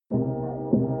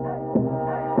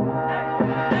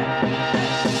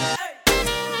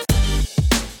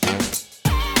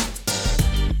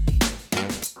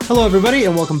Hello, everybody,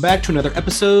 and welcome back to another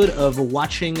episode of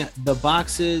Watching the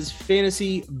Boxes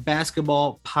Fantasy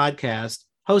Basketball Podcast,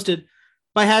 hosted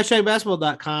by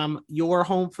hashtagbasketball.com, your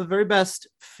home for the very best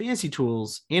fantasy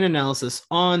tools and analysis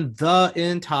on the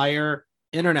entire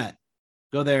internet.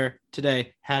 Go there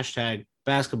today,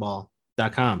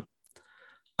 hashtagbasketball.com.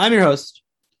 I'm your host,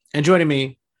 and joining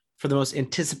me for the most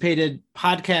anticipated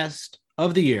podcast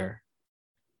of the year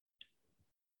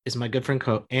is my good friend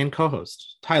and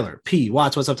co-host, Tyler P.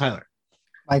 Watts. What's up, Tyler?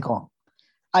 Michael,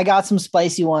 I got some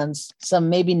spicy ones, some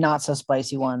maybe not so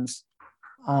spicy ones.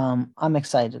 I'm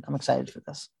excited. I'm excited for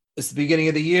this. It's the beginning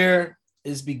of the year.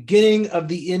 It's beginning of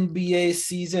the NBA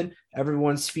season.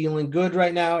 Everyone's feeling good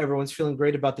right now. Everyone's feeling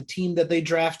great about the team that they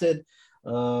drafted.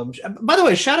 By the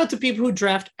way, shout out to people who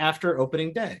draft after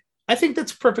opening day. I think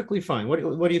that's perfectly fine. What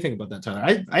do you think about that,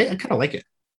 Tyler? I kind of like it.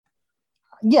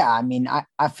 Yeah, I mean,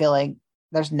 I feel like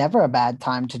there's never a bad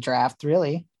time to draft,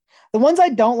 really. The ones I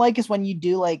don't like is when you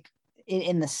do like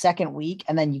in the second week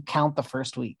and then you count the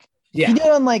first week. Yeah. If you do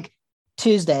it on like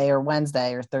Tuesday or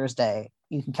Wednesday or Thursday,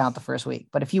 you can count the first week.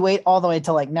 But if you wait all the way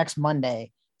till like next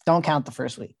Monday, don't count the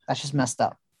first week. That's just messed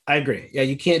up. I agree. Yeah,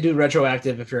 you can't do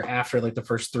retroactive if you're after like the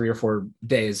first 3 or 4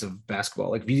 days of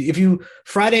basketball. Like if you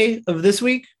Friday of this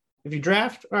week, if you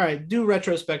draft, all right, do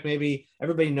retrospect. Maybe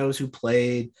everybody knows who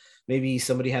played. Maybe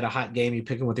somebody had a hot game. You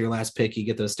pick them with your last pick. You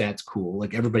get those stats. Cool.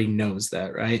 Like everybody knows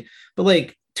that, right? But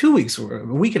like 2 weeks or a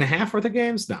week and a half worth of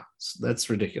games, no, that's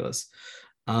ridiculous.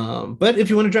 But if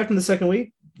you want to draft in the second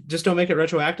week, just don't make it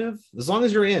retroactive. As long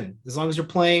as you're in, as long as you're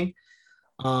playing.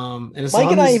 And as Mike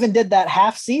long and as, I even did that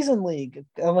half season league.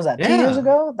 What was that 2 years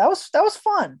ago? That was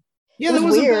fun. Yeah, it was that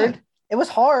wasn't weird. bad. It was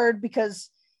hard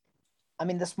because, I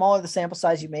mean, the smaller the sample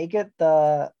size you make it,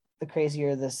 the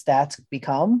crazier the stats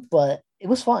become. But it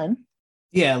was fun.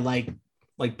 Yeah, like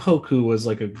Poku was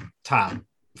like a top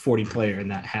 40 player in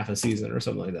that half a season or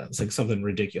something like that. It's like something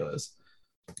ridiculous.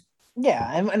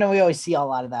 Yeah, I know we always see a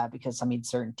lot of that because, I mean,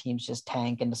 certain teams just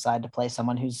tank and decide to play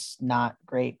someone who's not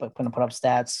great but going to put up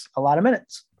stats a lot of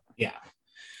minutes. Yeah.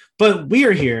 But we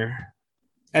are here,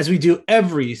 as we do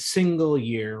every single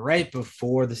year, right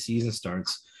before the season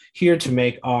starts, here to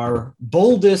make our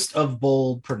boldest of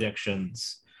bold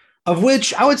predictions, of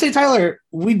which I would say, Tyler,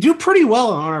 we do pretty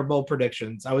well on our bold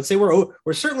predictions. I would say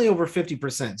we're certainly over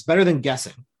 50%. It's better than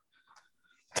guessing.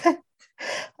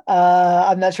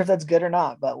 I'm not sure if that's good or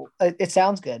not, but it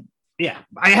sounds good. Yeah,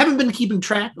 I haven't been keeping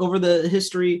track over the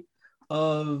history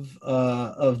of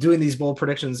doing these bold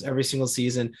predictions every single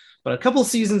season, but a couple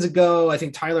seasons ago, I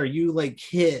think, Tyler, you like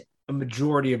hit a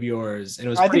majority of yours, and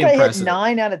it was pretty impressive. I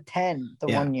hit 9 out of 10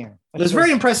 1 year. It was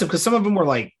very impressive because some of them were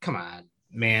like, "Come on,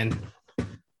 man,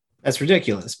 that's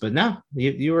ridiculous." But no,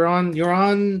 you're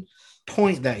on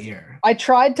point that year. I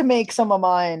tried to make some of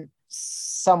mine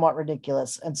somewhat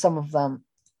ridiculous, and some of them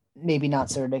maybe not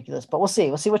so ridiculous. But we'll see.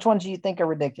 We'll see which ones you think are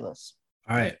ridiculous.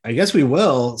 All right, I guess we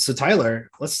will. So Tyler,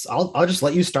 I'll just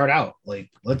let you start out. Like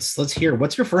let's hear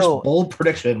what's your first bold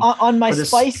prediction on my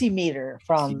spicy meter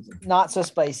from not so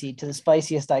spicy to the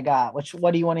spiciest I got.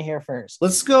 What do you want to hear first?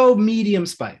 Let's go medium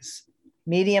spice.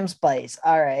 Medium spice.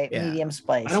 All right, yeah. Medium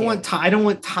spice. I don't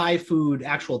want Thai food,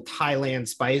 actual Thailand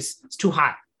spice. It's too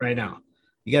hot right now.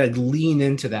 You got to lean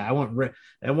into that. I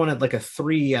wanted like a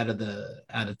 3 out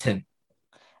of 10.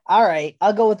 All right,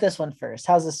 I'll go with this one first.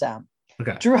 How's this sound?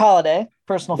 Okay. Jrue Holiday,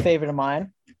 personal favorite of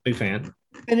mine. Big fan.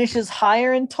 Finishes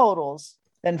higher in totals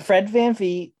than Fred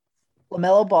VanVleet,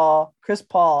 LaMelo Ball, Chris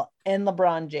Paul, and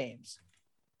LeBron James.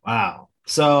 Wow.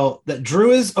 So that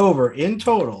Jrue is over in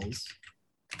totals.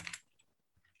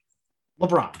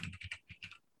 LeBron.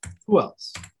 Who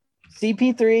else?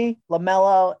 CP3,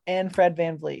 LaMelo, and Fred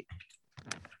VanVleet.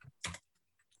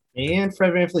 And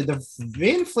Fred VanVleet. The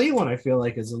VanVleet one I feel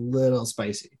like is a little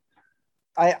spicy.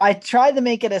 I tried to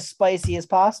make it as spicy as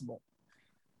possible.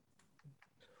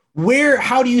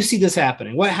 How do you see this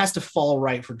happening? What has to fall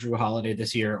right for Jrue Holiday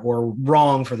this year or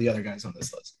wrong for the other guys on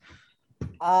this list?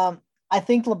 I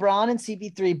think LeBron and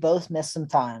CP3 both miss some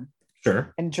time.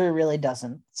 Sure. And Jrue really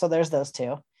doesn't. So there's those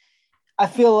two. I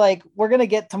feel like we're going to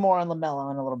get to more on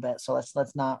LaMelo in a little bit. So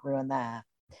let's not ruin that.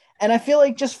 And I feel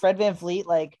like just Fred VanVleet,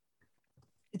 like,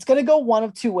 it's going to go one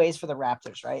of 2 ways for the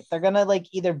Raptors, right? They're going to like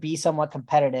either be somewhat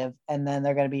competitive and then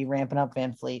they're going to be ramping up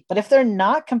VanVleet. But if they're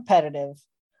not competitive,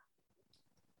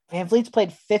 VanVleet's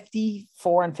played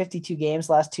 54 and 52 games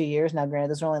the last 2 years. Now, granted,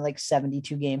 those are only like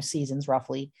 72 game seasons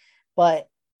roughly, but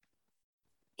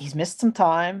he's missed some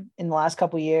time in the last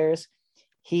couple of years.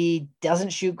 He doesn't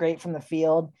shoot great from the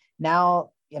field. Now,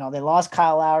 they lost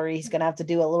Kyle Lowry. He's going to have to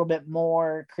do a little bit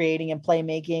more creating and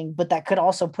playmaking, but that could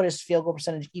also put his field goal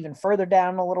percentage even further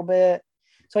down a little bit.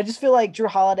 So I just feel like Drew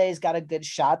Holiday's got a good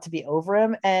shot to be over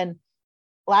him. And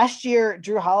last year,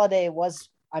 Drew Holiday was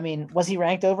he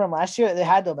ranked over him last year? It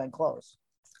had to have been close.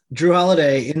 Drew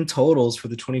Holiday in totals for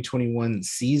the 2021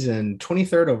 season,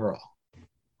 23rd overall.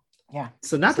 Yeah.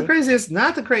 So not the craziest.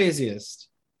 Not the craziest,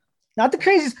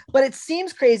 but it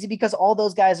seems crazy because all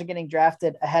those guys are getting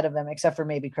drafted ahead of him, except for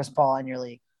maybe Chris Paul in your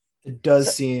league. It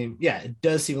does seem a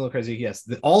little crazy. Yes,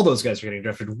 all those guys are getting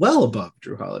drafted well above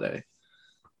Drew Holiday,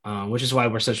 which is why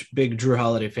we're such big Drew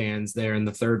Holiday fans there in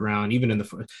the third round. Even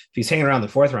if he's hanging around the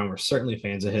fourth round, we're certainly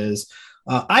fans of his.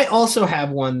 I also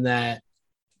have one that,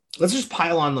 let's just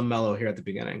pile on LaMelo here at the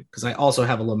beginning, because I also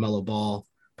have a LaMelo Ball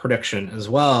prediction as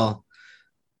well.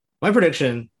 My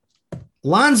prediction,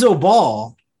 Lonzo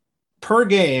Ball per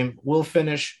game will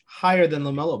finish higher than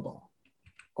LaMelo Ball.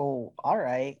 Oh, all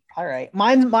right.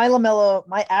 My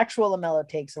actual LaMelo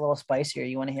takes a little spicier.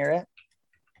 You want to hear it?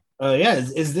 Yeah.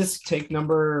 Is this take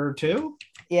number 2?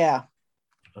 Yeah.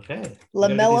 Okay.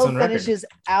 LaMelo finishes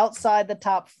outside the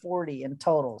top 40 in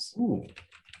totals. Ooh.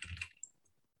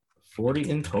 40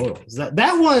 in totals.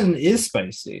 That one is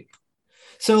spicy.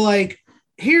 So, like,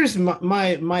 here's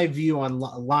my view on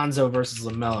Lonzo versus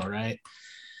LaMelo, right?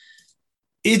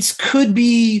 It could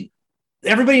be,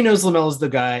 everybody knows LaMelo's the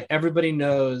guy. Everybody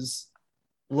knows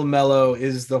LaMelo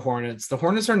is the Hornets. The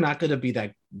Hornets are not going to be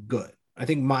that good. I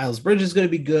think Miles Bridges is going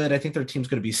to be good. I think their team's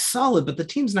going to be solid, but the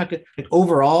team's not good. Like,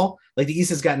 overall, like, the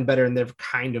East has gotten better, and they're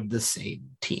kind of the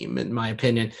same team, in my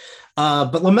opinion.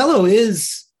 But LaMelo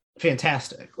is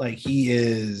fantastic. Like, he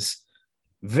is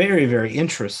very, very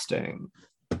interesting.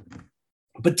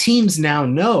 But teams now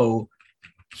know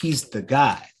he's the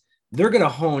guy. They're going to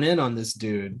hone in on this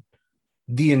dude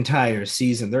the entire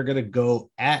season. They're going to go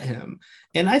at him.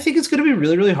 And I think it's going to be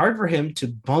really, really hard for him to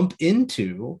bump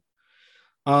into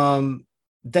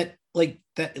that, like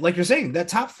you're saying, that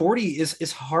top 40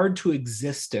 is hard to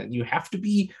exist in. You have to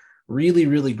be really,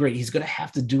 really great. He's going to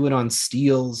have to do it on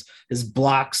steals, his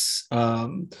blocks.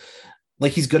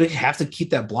 Like, he's going to have to keep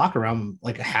that block around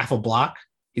like a half a block.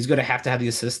 He's going to have the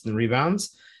assists and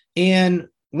rebounds. And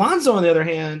Lonzo, on the other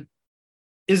hand,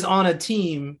 is on a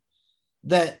team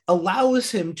that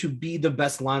allows him to be the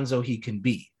best Lonzo he can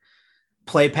be.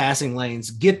 Play passing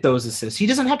lanes, get those assists. He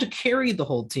doesn't have to carry the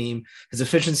whole team. His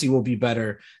efficiency will be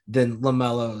better than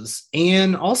LaMelo's.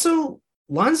 And also,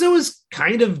 Lonzo has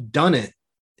kind of done it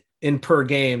in per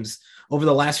games over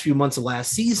the last few months of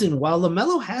last season, while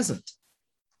LaMelo hasn't.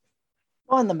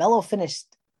 Well, and LaMelo finished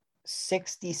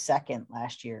 62nd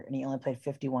last year, and he only played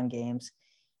 51 games.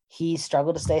 He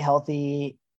struggled to stay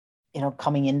healthy,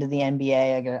 coming into the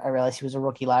NBA. I realized he was a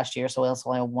rookie last year, so it's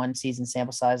only a one season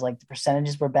sample size. Like, the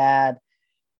percentages were bad.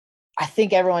 I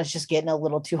think everyone's just getting a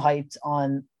little too hyped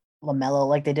on LaMelo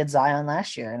like they did Zion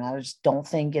last year. And I just don't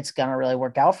think it's going to really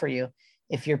work out for you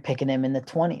if you're picking him in the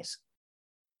 20s.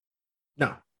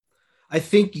 No, I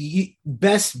think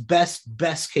best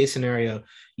case scenario,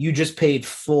 you just paid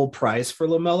full price for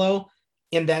LaMelo.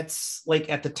 And that's like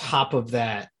at the top of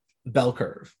that bell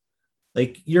curve.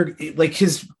 Like, you're like,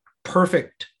 his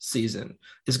perfect season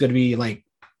is going to be like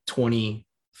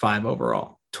 25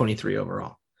 overall, 23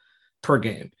 overall per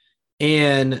game.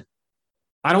 And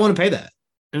I don't want to pay that.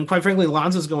 And quite frankly,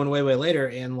 Lonzo's going way, way later,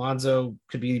 and Lonzo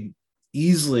could be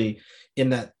easily in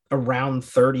that around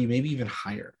 30, maybe even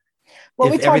higher.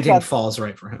 Well, if everything falls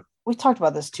right for him. We talked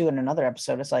about this too in another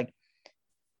episode. It's like,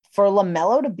 for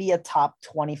LaMelo to be a top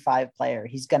 25 player,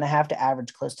 he's going to have to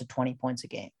average close to 20 points a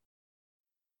game.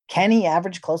 Can he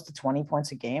average close to 20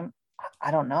 points a game? I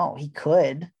don't know. He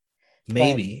could.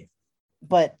 Maybe.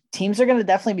 But teams are going to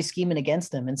definitely be scheming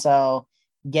against him. And so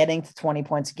getting to 20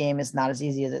 points a game is not as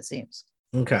easy as it seems.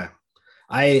 Okay.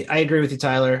 I agree with you,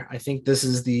 Tyler. I think this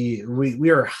is we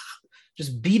are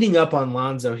just beating up on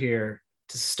Lonzo here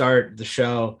to start the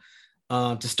show,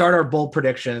 to start our bold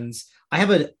predictions. I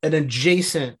have an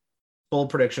adjacent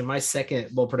bold prediction. My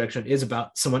second bold prediction is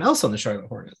about someone else on the Charlotte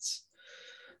Hornets.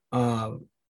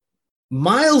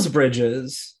 Miles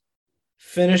Bridges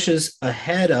finishes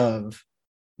ahead of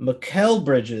Mikal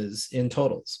Bridges in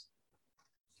totals.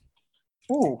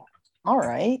 Ooh, all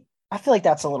right. I feel like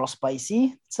that's a little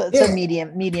spicy. So it's a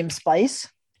medium spice.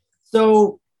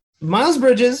 So Miles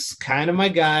Bridges, kind of my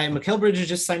guy. Mikal Bridges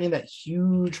just signing that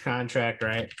huge contract,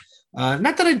 right?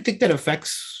 Not that I think that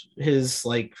affects his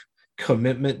like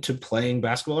commitment to playing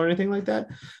basketball or anything like that,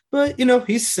 but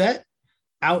he's set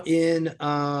out in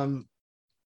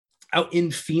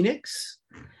Phoenix,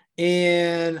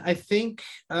 and I think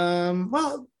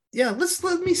let's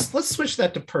switch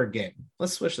that to per game.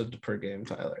 Let's switch that to per game,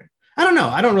 Tyler. I don't know.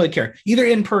 I don't really care either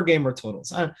in per game or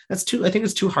totals. I think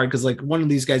it's too hard because like one of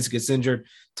these guys gets injured,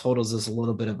 totals is a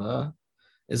little bit of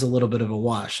is a little bit of a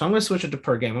wash. So I'm going to switch it to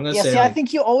per game. I'm going to say, see, I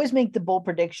think you always make the bold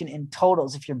prediction in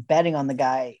totals if you're betting on the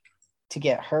guy to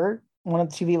get hurt, one of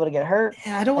the two people to get hurt.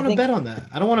 Yeah, I don't want to bet on that.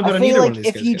 I don't want to bet on either like one of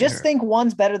these. If you just think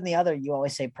one's better than the other, you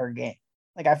always say per game.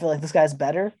 Like, I feel like this guy's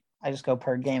better. I just go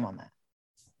per game on that.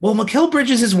 Well, Mikal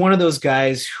Bridges is one of those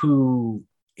guys who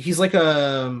he's like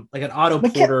an Otto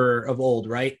Porter of old,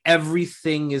 right?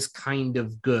 Everything is kind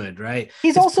of good, right?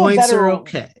 He's His also points a better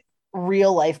okay.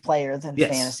 Real life player than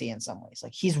fantasy in some ways.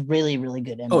 Like, he's really, really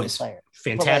good NBA player.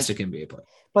 Fantastic NBA player.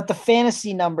 But the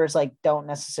fantasy numbers like don't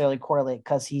necessarily correlate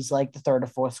because he's like the third or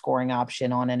fourth scoring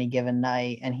option on any given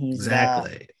night, and he's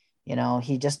exactly.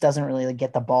 He just doesn't really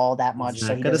get the ball that much,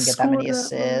 so he doesn't get that many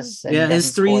assists. Yeah,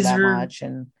 his threes are much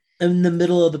and in the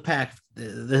middle of the pack.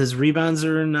 His rebounds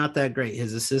are not that great.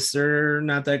 His assists are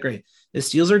not that great. His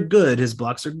steals are good. His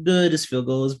blocks are good. His field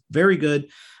goal is very good.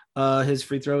 His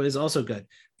free throw is also good,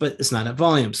 but it's not at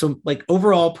volume. So, like,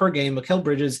 overall per game, Mikal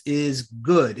Bridges is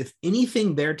good. If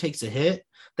anything there takes a hit,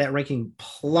 that ranking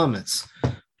plummets.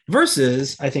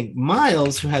 Versus, I think,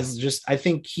 Miles, who has I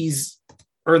think he's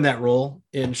earned that role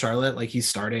in Charlotte. Like, he's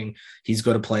starting, he's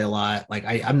going to play a lot. Like,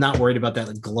 I'm not worried about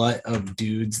that glut of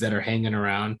dudes that are hanging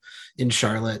around in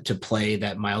Charlotte to play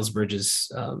that Miles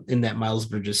Bridges in that Miles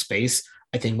Bridges space.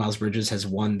 I think Miles Bridges has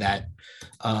won that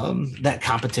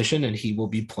competition, and he will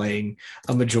be playing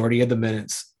a majority of the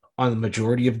minutes on the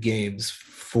majority of games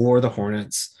for the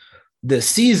Hornets this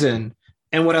season.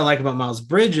 And what I like about Miles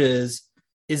Bridges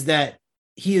is that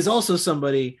he is also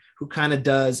somebody who kind of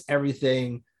does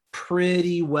everything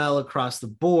pretty well across the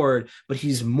board, but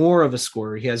he's more of a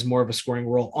scorer. He has more of a scoring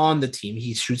role on the team.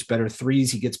 He shoots better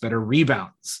threes. He gets better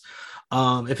rebounds.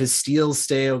 If his steals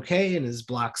stay okay and his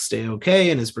blocks stay okay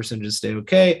and his percentages stay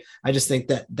okay, I just think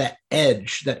that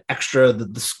edge, that extra,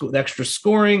 the extra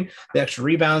scoring, the extra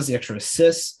rebounds, the extra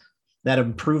assists, that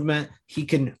improvement, he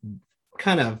can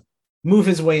kind of move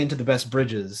his way into the best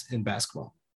Bridges in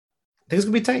basketball. I think it's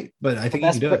gonna be tight, but I think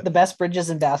he can do it. The best Bridges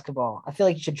in basketball. I feel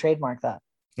like you should trademark that.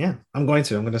 Yeah, I'm going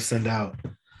to send out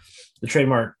the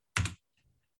trademark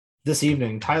this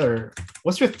evening. Tyler,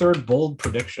 what's your third bold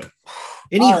prediction?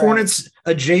 Any Hornets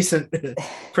adjacent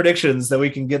predictions that we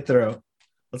can get through?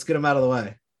 Let's get them out of the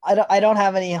way. I don't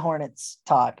have any Hornets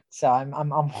talk, so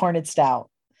I'm Hornets out.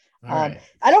 Right.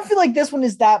 I don't feel like this one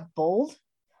is that bold,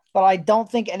 but I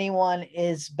don't think anyone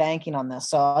is banking on this.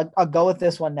 So I'll go with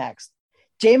this one next.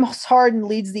 James Harden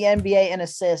leads the NBA in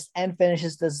assists and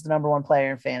finishes as the number one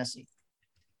player in fantasy.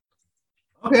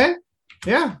 Okay.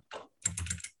 Yeah.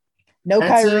 No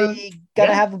Kyrie,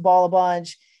 gonna have the ball a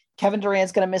bunch. Kevin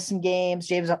Durant's gonna miss some games.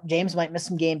 James might miss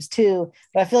some games too.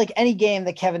 But I feel like any game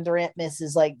that Kevin Durant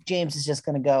misses, like, James is just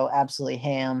gonna go absolutely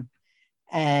ham.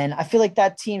 And I feel like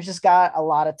that team's just got a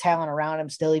lot of talent around him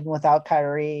still, even without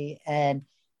Kyrie. And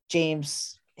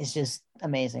James is just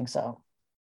amazing. So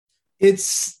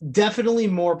it's definitely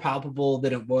more palpable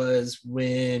than it was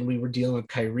when we were dealing with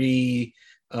Kyrie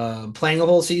playing a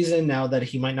whole season, now that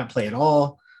he might not play at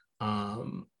all.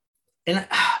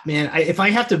 If I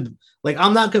have to, like,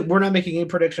 we're not making any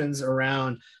predictions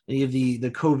around any of the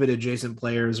COVID adjacent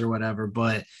players or whatever,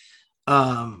 but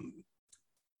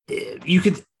you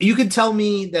could tell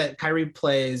me that Kyrie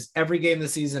plays every game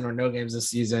this season or no games this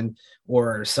season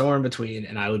or somewhere in between,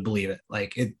 and I would believe it.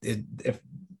 Like, if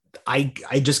I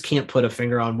just can't put a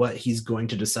finger on what he's going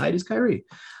to decide is Kyrie.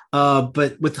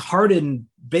 But with Harden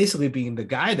basically being the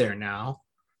guy there now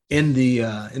in the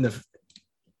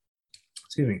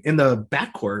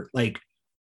backcourt, like,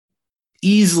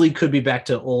 easily could be back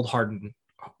to old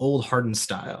Harden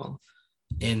style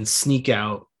and sneak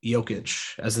out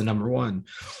Jokic as the number one.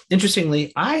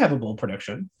 Interestingly, I have a bold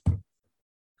prediction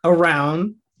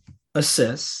around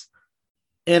assists,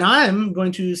 and I'm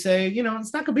going to say,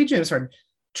 it's not going to be James Harden.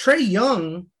 Trae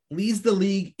Young leads the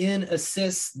league in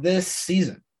assists this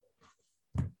season.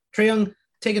 Trae Young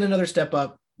taking another step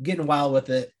up, getting wild with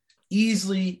it,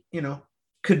 easily,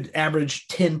 could average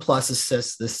 10 plus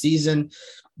assists this season.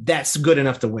 That's good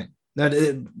enough to win.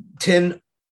 That 10,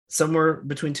 somewhere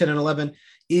between 10 and 11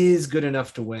 is good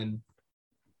enough to win.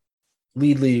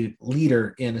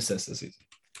 Leader in assists this season.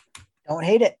 Don't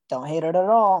hate it. Don't hate it at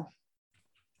all.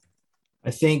 I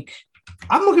think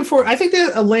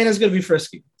that Atlanta's going to be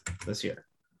frisky this year.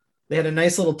 They had a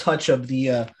nice little touch of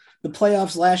the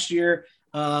playoffs last year.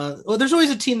 There's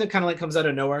always a team that kind of like comes out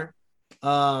of nowhere.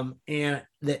 And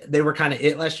they were kind of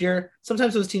it last year.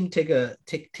 Sometimes those teams take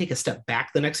a step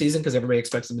back the next season because everybody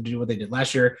expects them to do what they did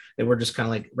last year. They were just kind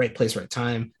of like right place, right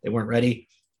time. They weren't ready.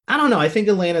 I don't know. I think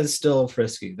Atlanta is still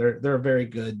frisky. They're a very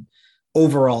good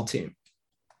overall team.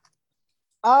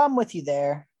 I'm with you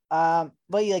there. But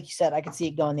like you said, I could see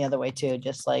it going the other way too.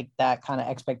 Just like that kind of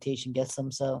expectation gets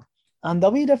them. So,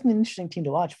 they'll be definitely an interesting team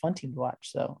to watch, fun team to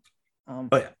watch. So,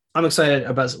 But yeah, I'm excited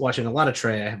about watching a lot of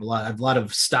Trae. I have a lot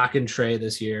of stock in Trae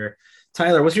this year.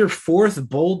 Tyler, what's your fourth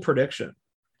bold prediction?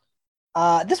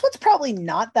 This one's probably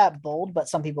not that bold, but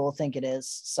some people will think it is.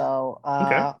 So,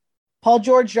 Okay. Paul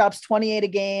George drops 28 a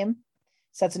game,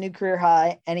 sets a new career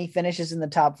high, and he finishes in the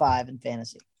top 5 in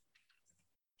fantasy.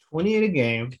 28 a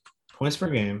game, points per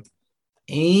game,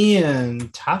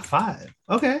 and top 5.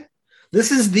 Okay.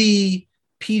 This is the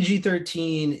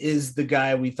PG-13 is the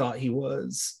guy we thought he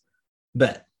was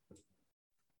bet.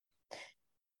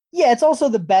 Yeah, it's also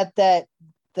the bet that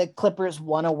the Clippers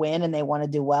want to win and they want to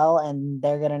do well, and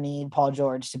they're going to need Paul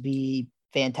George to be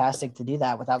fantastic to do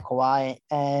that without Kawhi.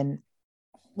 And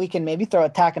we can maybe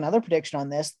tack another prediction on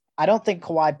this. I don't think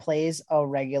Kawhi plays a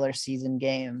regular season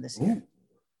game this year.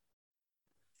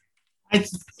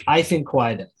 I think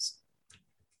Kawhi does.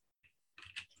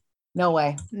 No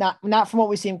way. Not from what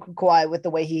we've seen from Kawhi with the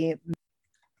way he.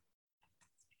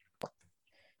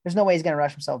 There's no way he's going to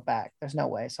rush himself back. There's no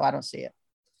way. So I don't see it.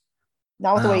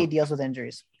 Not with the way he deals with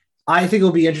injuries. I think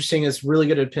it'll be interesting. It's really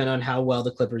going to depend on how well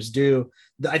the Clippers do.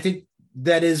 I think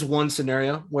that is one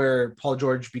scenario where Paul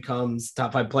George becomes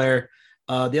top 5 player.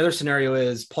 The other scenario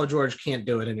is Paul George can't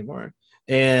do it anymore.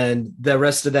 And the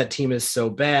rest of that team is so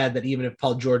bad that even if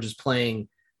Paul George is playing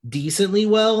decently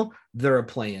well, they're a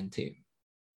play-in team.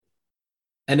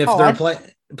 And if they're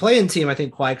a play-in team, I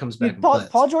think Kawhi comes back.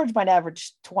 Paul George might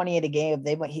average 28 a game.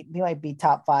 He might be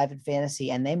top 5 in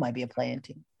fantasy, and they might be a play-in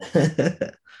team.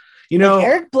 Like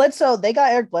Eric Bledsoe, they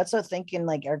got Eric Bledsoe thinking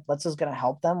like Eric Bledsoe's going to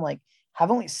help them. Like,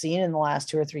 haven't we seen in the last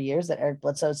 2 or 3 years that Eric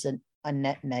Bledsoe's a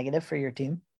net negative for your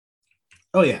team?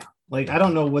 Oh yeah. Like, I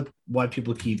don't know why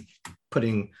people keep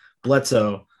putting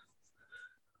Bledsoe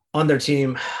on their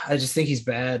team. I just think he's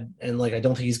bad. And like, I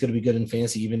don't think he's going to be good in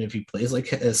fantasy, even if he plays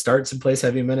starts and plays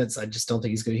heavy minutes. I just don't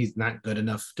think he's good. He's not good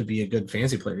enough to be a good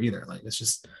fantasy player either. Like, it's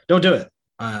just, don't do it.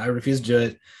 I refuse to do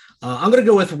it. I'm going to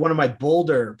go with one of my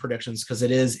bolder predictions because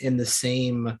it is in the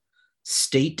same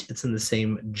state. It's in the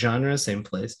same genre, same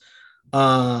place.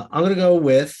 I'm going to go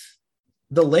with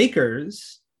the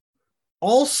Lakers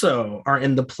also are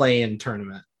in the play-in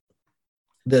tournament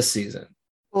this season.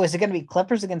 Oh, is it going to be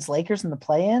Clippers against Lakers in the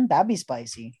play-in? That'd be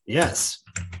spicy. Yes.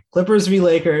 Clippers v.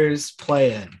 Lakers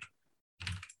play-in.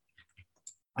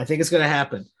 I think it's going to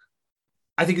happen.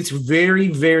 I think it's very,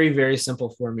 very, very simple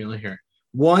formula here.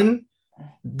 One,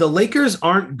 the Lakers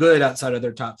aren't good outside of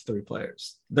their top 3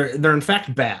 players. They're in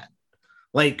fact bad.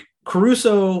 Like,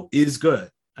 Caruso is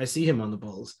good. I see him on the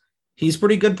Bulls. He's a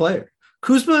pretty good player.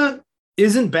 Kuzma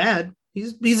isn't bad.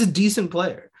 He's a decent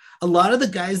player. A lot of the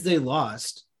guys they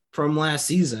lost from last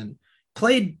season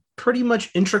played pretty much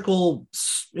integral,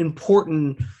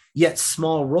 important yet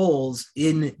small roles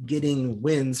in getting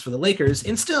wins for the Lakers.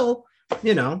 And still,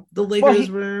 the Lakers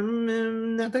were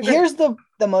not that great. Here's the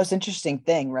most interesting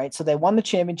thing, right? So they won the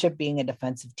championship being a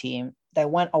defensive team. They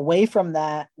went away from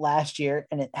that last year,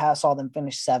 and it saw them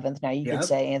finish 7th. Now, you could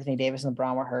say Anthony Davis and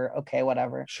LeBron were hurt. Okay,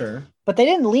 whatever. Sure. But they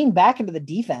didn't lean back into the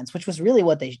defense, which was really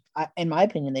what in my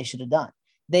opinion, they should have done.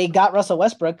 They got Russell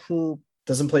Westbrook, who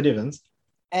doesn't play defense.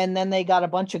 And then they got a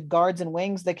bunch of guards and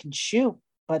wings that can shoot,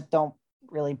 but don't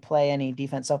really play any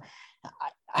defense. So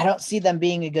I don't see them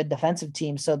being a good defensive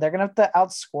team. So they're going to have to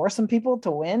outscore some people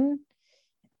to win.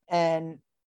 And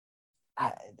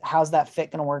how's that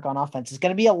fit going to work on offense? It's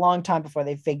going to be a long time before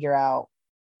they figure out,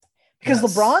 because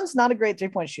LeBron's not a great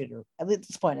 3-point shooter at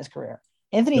this point in his career.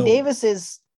 Anthony Davis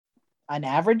is an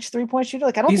average 3-point shooter.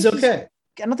 Like, I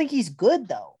don't think he's good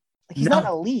though. Like, he's not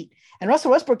elite. And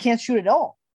Russell Westbrook can't shoot at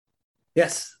all.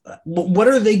 Yes. How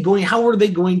are they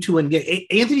going to engage?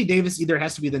 Anthony Davis either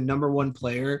has to be the number 1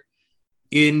 player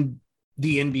in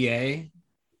the NBA,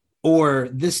 or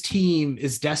this team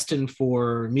is destined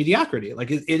for mediocrity. Like,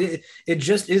 it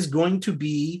just is going to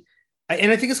be,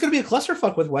 and I think it's going to be a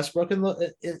clusterfuck with Westbrook and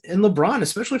LeBron,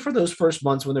 especially for those first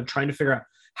months when they're trying to figure out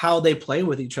how they play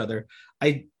with each other.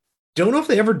 I don't know if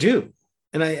they ever do.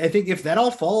 And I think if that all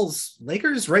falls,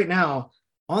 Lakers right now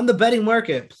on the betting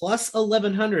market plus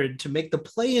 1,100 to make the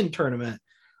play-in tournament,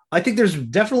 I think there's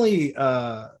definitely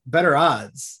better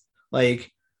odds.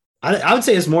 Like, I would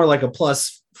say it's more like a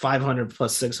plus 500,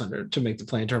 plus 600 to make the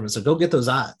play-in tournament. So go get those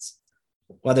odds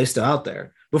while they're still out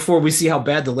there before we see how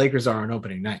bad the Lakers are on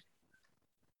opening night.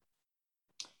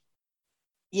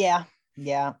 Yeah.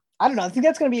 I don't know. I think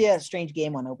that's going to be a strange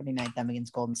game on opening night, them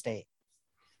against Golden State.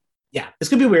 Yeah, it's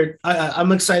going to be weird.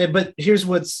 I'm excited, but here's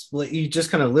you just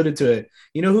kind of alluded to it.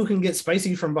 You know who can get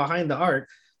spicy from behind the arc?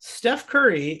 Steph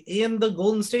Curry and the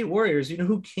Golden State Warriors. You know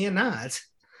who cannot?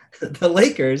 The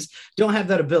Lakers don't have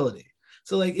that ability.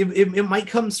 So like it might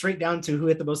come straight down to who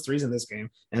hit the most threes in this game.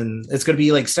 And it's going to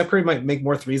be like Steph Curry might make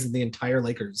more threes than the entire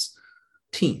Lakers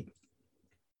team.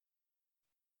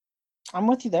 I'm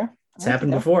with you there. It's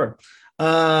happened before.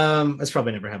 It's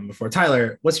probably never happened before.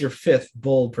 Tyler, what's your fifth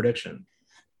bold prediction?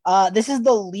 This is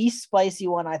the least spicy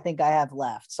one I think I have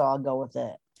left, so I'll go with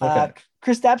it. Okay.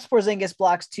 Kristaps Porzingis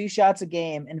blocks 2 shots a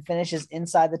game and finishes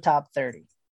inside the top 30.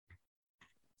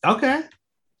 Okay.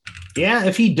 Yeah,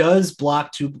 if he does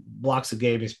block 2 blocks a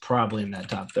game, he's probably in that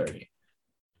top 30.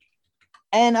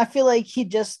 And I feel like he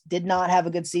just did not have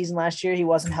a good season last year. He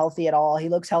wasn't healthy at all. He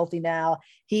looks healthy now.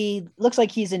 He looks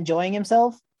like he's enjoying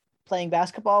himself playing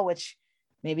basketball, which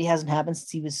maybe hasn't happened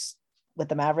since he was with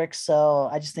the Mavericks. So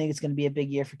I just think it's going to be a big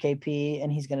year for KP,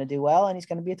 and he's going to do well, and he's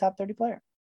going to be a top 30 player.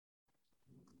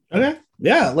 Okay.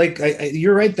 Yeah, like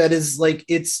you're right. That is like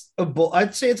it's a bold.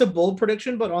 I'd say it's a bold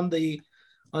prediction, but on the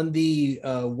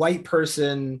white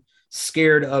person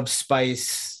scared of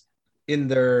spice in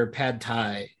their pad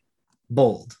thai,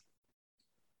 bold.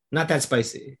 Not that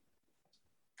spicy.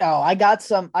 Oh, I got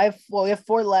some. We have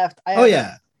 4 left.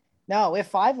 Yeah. No, we have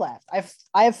 5 left.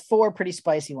 I have 4 pretty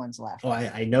spicy ones left. Oh,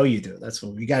 I know you do. That's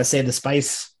what we got to save the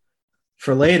spice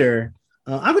for later.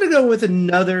 I'm going to go with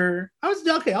another. I'll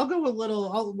go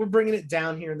with we're bringing it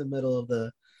down here in the middle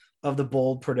of the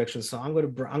bold prediction. So I'm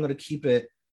going to keep it,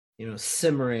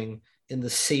 simmering in the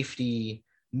safety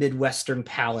Midwestern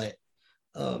palate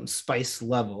spice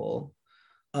level.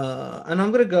 And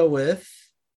I'm going to go with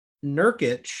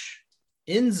Nurkic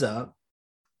ends up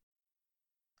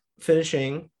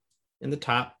finishing in the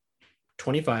top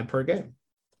 25 per game.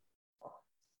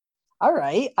 All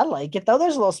right. I like it, though.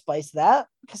 There's a little spice to that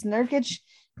because Nurkic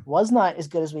was not as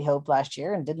good as we hoped last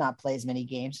year and did not play as many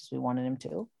games as we wanted him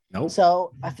to. Nope.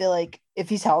 So I feel like if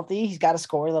he's healthy, he's got to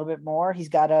score a little bit more. He's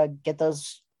got to get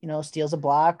those, steals and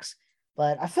blocks.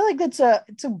 But I feel like it's a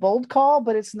bold call,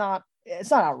 but it's not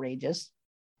outrageous.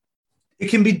 It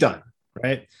can be done,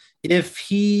 right? If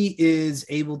he is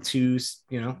able to,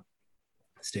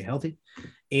 stay healthy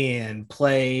and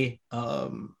play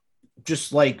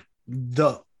just like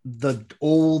the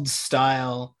old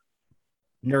style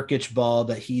Nurkic ball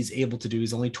that he's able to do.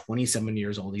 He's only 27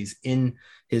 years old. He's in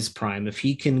his prime. If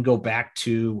he can go back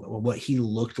to what he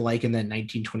looked like in that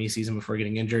 1920 season before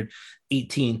getting injured,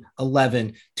 18,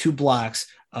 11, 2 blocks,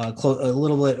 a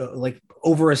little bit like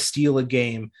over a steal a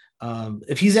game.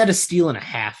 If he's at a steal and a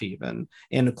half even,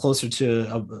 and closer to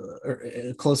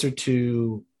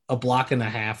a block and a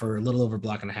half or a little over a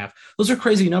block and a half, those are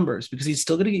crazy numbers because he's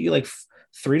still going to get you like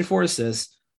 3 to 4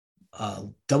 assists,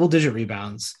 double digit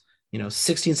rebounds,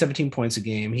 16, 17 points a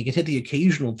game. He can hit the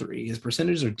occasional 3. His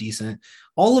percentages are decent.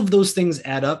 All of those things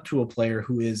add up to a player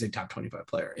who is a top 25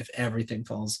 player if everything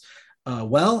falls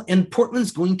well. And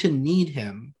Portland's going to need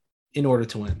him in order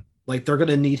to win. Like they're going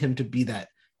to need him to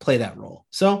play that role.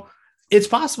 So it's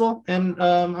possible. And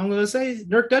I'm going to say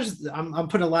Nurk does. I'm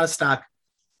putting a lot of stock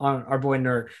on our boy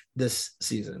Nurk this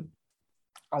season.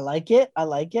 I like it. All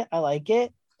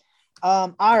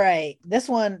right. This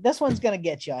one's gonna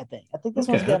get you, I think.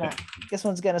 This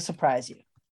one's gonna surprise you.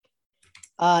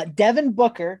 Devin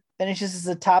Booker finishes as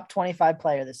a top 25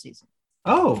 player this season.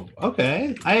 Oh,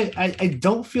 okay. I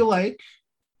don't feel like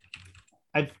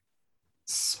I've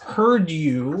heard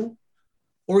you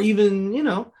or even,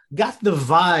 got the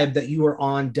vibe that you were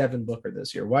on Devin Booker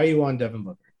this year. Why are you on Devin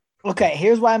Booker? Okay,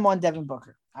 here's why I'm on Devin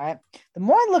Booker. All right. The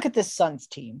more I look at this Suns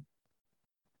team,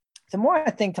 the more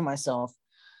I think to myself,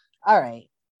 all right,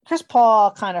 Chris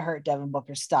Paul kind of hurt Devin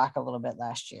Booker's stock a little bit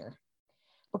last year.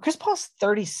 But Chris Paul's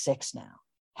 36 now.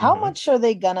 How much are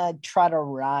they going to try to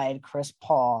ride Chris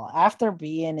Paul after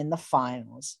being in the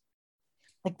finals?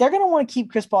 Like, they're going to want to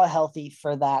keep Chris Paul healthy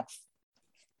for that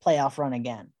playoff run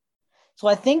again. So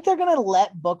I think they're going to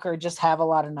let Booker just have a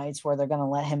lot of nights where they're going to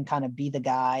let him kind of be the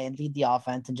guy and lead the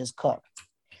offense and just cook.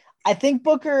 I think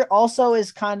Booker also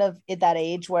is kind of at that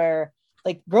age where,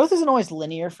 like, growth isn't always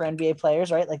linear for NBA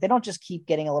players, right? Like, they don't just keep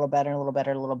getting a little better, a little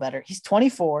better, a little better. He's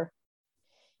 24.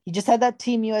 He just had that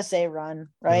Team USA run,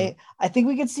 right? I think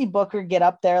we could see Booker get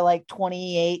up there like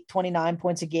 28, 29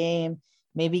 points a game,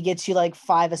 maybe gets you like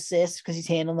 5 assists because he's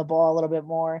handling the ball a little bit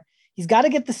more. He's got to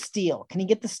get the steal. Can he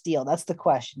get the steal? That's the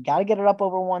question. Got to get it up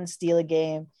over 1 steal a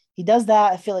game. He does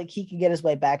that. I feel like he can get his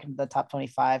way back into the top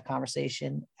 25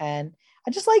 conversation. And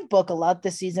I just like Book a lot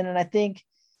this season. And I think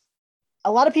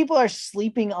a lot of people are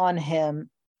sleeping on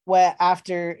him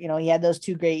after, he had those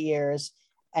 2 great years.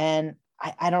 And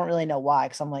I don't really know why,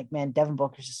 because I'm like, man, Devin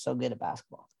Booker's just so good at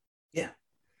basketball. Yeah.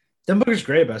 Devin Booker's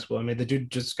great at basketball. I mean, the dude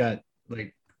just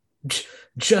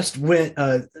went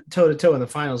toe to toe in the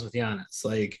finals with Giannis.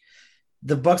 Like,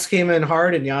 the Bucks came in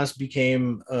hard and Giannis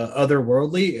became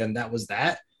otherworldly, and that was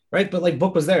that, right? But like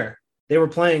Book was there. They were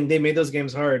playing. They made those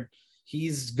games hard.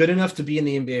 He's good enough to be in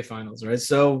the NBA Finals, right?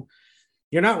 So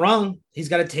you're not wrong. He's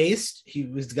got a taste.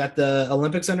 He's got the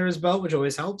Olympics under his belt, which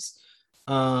always helps.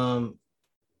 Top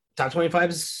 25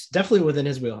 is definitely within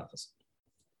his wheelhouse.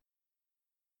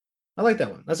 I like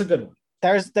that one. That's a good one.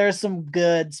 There's some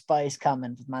good spice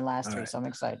coming with my last All three, right. so I'm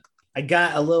excited. I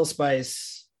got a little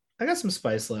spice. I got some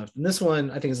spice left. And this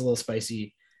one I think is a little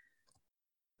spicy.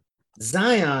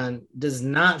 Zion does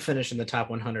not finish in the top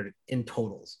 100 in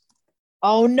totals.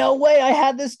 Oh, no way. I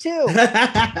had this too.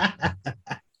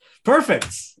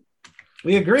 Perfect.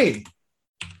 We agree.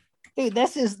 Dude,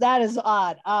 that is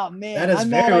odd. Oh man. That is I'm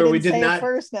very mad I weird. We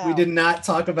did not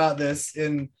talk about this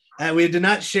we did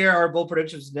not share our bold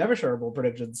predictions, never share our bold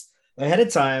predictions ahead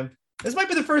of time. This might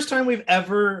be the first time we've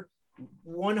ever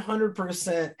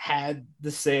 100% had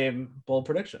the same bold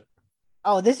prediction.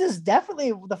 Oh, this is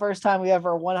definitely the first time we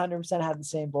ever 100% had the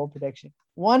same bold prediction.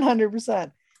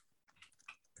 100%.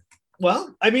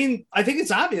 Well, I mean, I think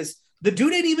it's obvious. The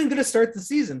dude ain't even going to start the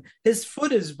season. His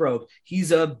foot is broke.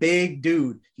 He's a big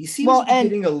dude. He seems to be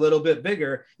getting a little bit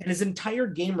bigger, and his entire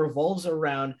game revolves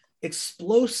around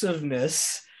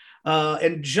explosiveness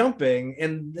and jumping.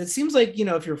 And it seems like,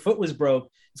 if your foot was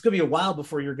broke, it's going to be a while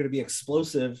before you're going to be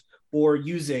explosive or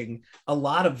using a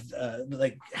lot of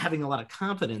having a lot of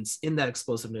confidence in that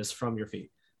explosiveness from your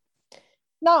feet.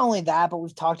 Not only that, but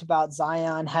we've talked about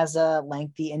Zion has a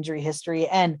lengthy injury history.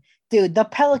 And dude, the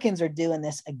Pelicans are doing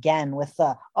this again with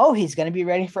he's going to be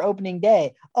ready for opening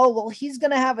day. Oh, well, he's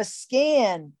going to have a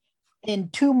scan in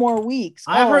 2 more weeks.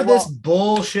 I've heard this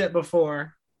bullshit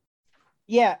before.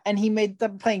 Yeah. And he made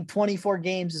them playing 24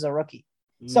 games as a rookie.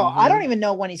 So I don't even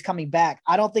know when he's coming back.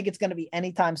 I don't think it's going to be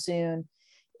anytime soon.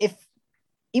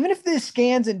 Even if this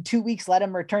scans in 2 weeks, let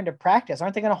him return to practice.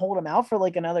 Aren't they going to hold him out for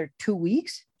like another 2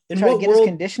 weeks? Try to get his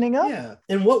conditioning up? Yeah.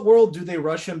 In what world do they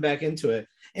rush him back into it?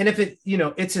 And if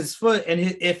it's his foot, and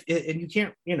you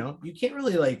can't, you can't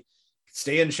really like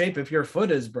stay in shape if your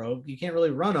foot is broke. You can't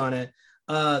really run on it.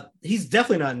 He's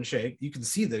definitely not in shape. You can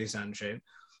see that he's not in shape.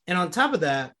 And on top of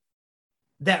that,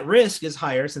 that risk is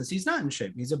higher since he's not in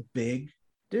shape. He's a big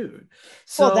dude.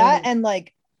 So that, and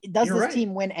like, does this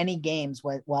team win any games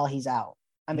while he's out?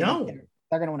 I mean, no.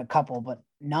 They're going to win a couple, but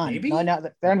none. Maybe? No,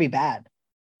 they're going to be bad.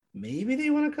 Maybe they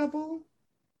win a couple.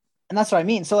 And that's what I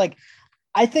mean. So like,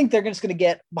 I think they're just going to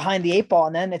get behind the 8 ball,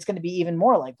 and then it's going to be even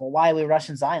more like, well, why are we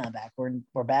rushing Zion back?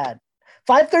 We're bad.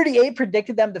 538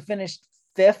 predicted them to finish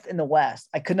 5th in the West.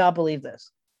 I could not believe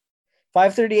this.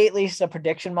 538 leased a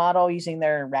prediction model using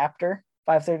their Raptor,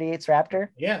 538's Raptor.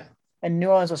 Yeah. And New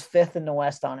Orleans was 5th in the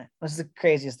West on it. This is the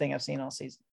craziest thing I've seen all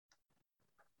season.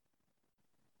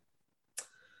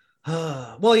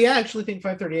 Well, yeah, I actually think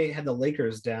 538 had the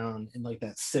Lakers down in like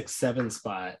that 6-7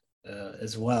 spot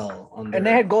as well. And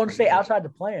they had Golden State outside the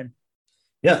play-in.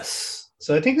 Yes.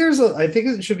 So I think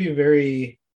it should be a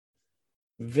very,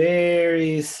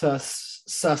 very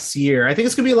sus year. I think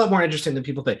it's going to be a lot more interesting than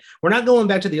people think. We're not going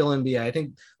back to the All-NBA. I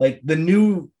think like the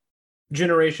new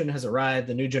generation has arrived.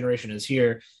 The new generation is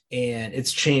here, and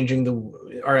it's changing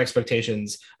our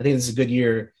expectations. I think this is a good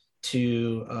year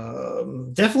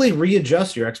to definitely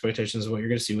readjust your expectations of what you're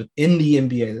going to see within the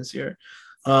NBA this year.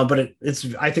 But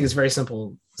I think it's very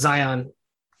simple. Zion,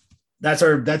 that's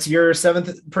your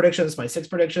 7th prediction. That's my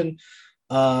 6th prediction.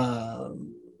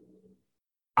 I'm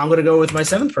going to go with my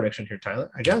 7th prediction here, Tyler.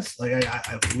 I guess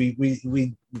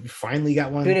we finally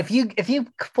got one. Dude, if you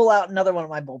pull out another one of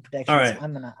my bold predictions, all right,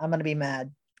 I'm gonna be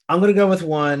mad. I'm going to go with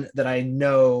one that I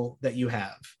know that you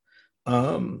have.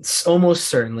 Almost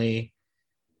certainly.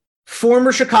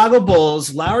 Former Chicago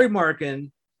Bulls, Lauri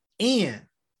Markkanen and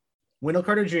Wendell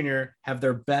Carter Jr. have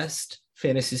their best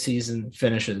fantasy season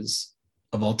finishes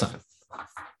of all time.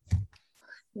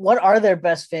 What are their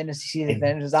best fantasy season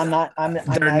finishes? I'm not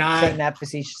saying that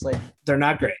facetiously. They're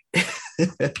not great.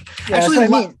 Actually, I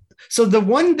mean. So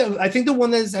I think the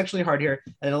one that is actually hard here,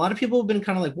 and a lot of people have been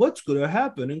kind of like, what's going to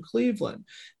happen in Cleveland?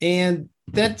 And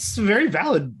that's a very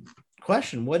valid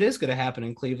question. What is going to happen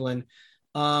in Cleveland?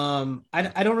 I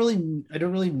don't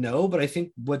really know, but I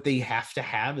think what they have to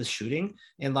have is shooting,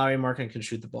 and Lauri Markkanen can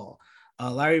shoot the ball.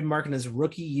 Lauri Markkanen's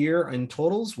rookie year in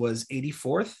totals was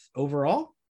 84th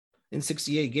overall in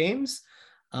 68 games.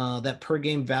 That per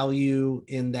game value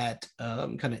in that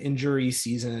kind of injury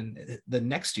season, the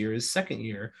next year, his second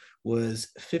year, was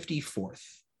 54th.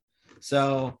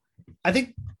 So I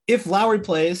think if Lowry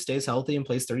stays healthy and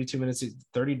plays 30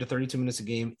 to 32 minutes a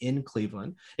game in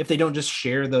Cleveland, if they don't just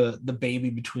share the baby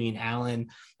between Allen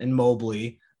and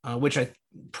Mobley, which I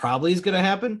probably is going to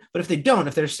happen. But if they don't,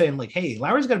 if they're saying like, hey,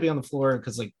 Lowry's got to be on the floor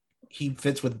because like he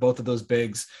fits with both of those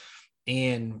bigs,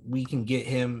 and we can get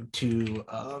him to,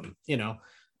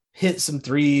 hit some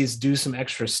threes, do some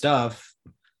extra stuff.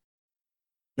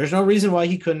 There's no reason why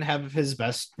he couldn't have his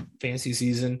best fantasy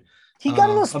season. He got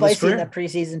a little spicy in the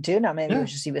preseason too. Now maybe it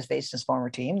was just he was facing his former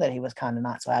team that he was kind of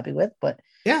not so happy with, but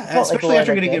especially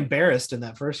after getting embarrassed in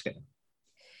that first game.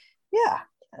 Yeah.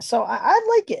 So I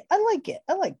like it. I like it.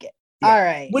 Yeah. All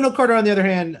right. Wendell Carter, on the other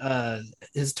hand,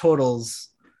 his totals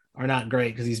are not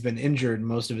great because he's been injured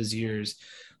most of his years,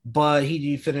 but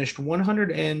he finished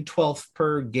 112th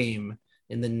per game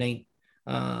in the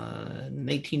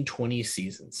 1920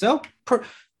 season. So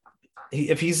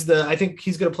I think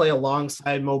he's going to play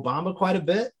alongside Mo Bamba quite a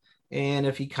bit. And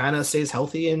if he kind of stays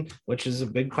healthy, and which is a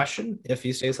big question, if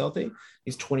he stays healthy,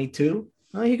 he's 22.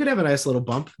 He could have a nice little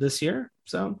bump this year.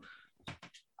 So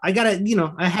I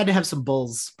had to have some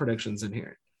Bulls predictions in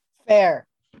here. Fair.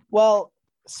 Well,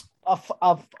 a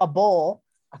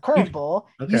current Bull,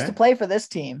 used to play for this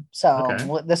team.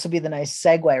 So this will be the nice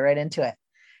segue right into it.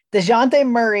 DeJounte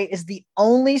Murray is the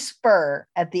only Spur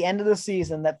at the end of the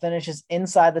season that finishes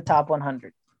inside the top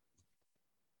 100.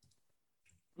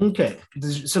 Okay.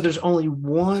 So there's only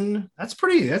one. That's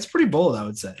pretty bold, I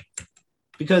would say.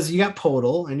 Because you got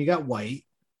Podol and you got White.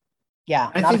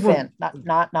 Yeah, not a fan.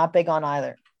 Not big on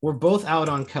either. We're both out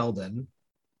on Keldon.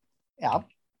 Yeah.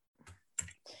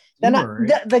 Then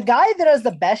the guy that has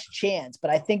the best chance,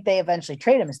 but I think they eventually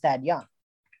trade him, is Thad Young.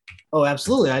 Oh,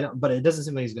 absolutely. But it doesn't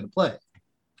seem like he's going to play.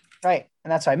 Right.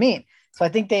 And that's what I mean. So I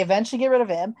think they eventually get rid of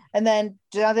him. And then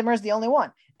DeJounte Murray's the only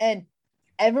one. And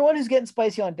everyone who's getting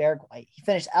spicy on Derek White, he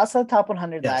finished outside the top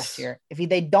 100 last year. If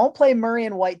they don't play Murray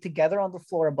and White together on the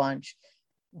floor a bunch,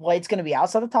 White's going to be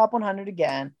outside the top 100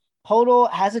 again.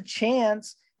 Podol has a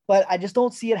chance, but I just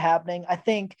don't see it happening. I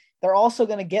think they're also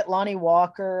going to get Lonnie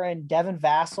Walker and Devin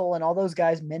Vassell and all those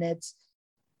guys minutes,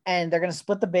 and they're going to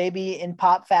split the baby in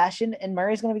pop fashion, and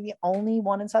Murray's going to be the only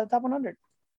one inside the top 100.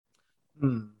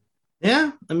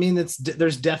 Yeah, I mean,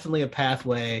 there's definitely a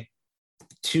pathway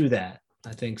to that.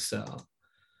 I think so.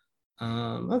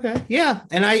 Okay, yeah,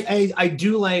 and I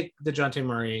do like DeJounte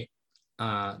Murray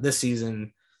this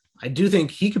season. I do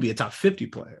think he could be a top 50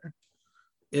 player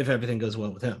if everything goes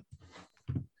well with him.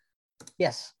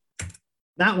 Yes.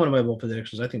 Not one of my bold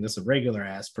predictions. I think this is a regular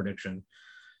ass prediction.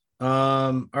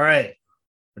 All right,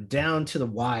 we're down to the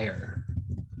wire.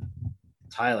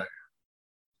 Tyler.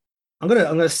 I'm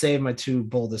gonna save my two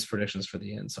boldest predictions for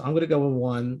the end. So I'm gonna go with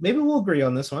one. Maybe we'll agree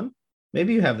on this one.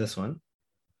 Maybe you have this one.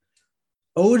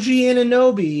 OG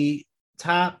Anunoby,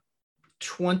 top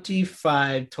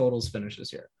 25 totals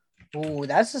finishes here. Oh,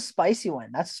 that's a spicy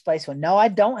one. No, I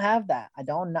don't have that. I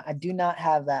do not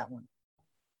have that one.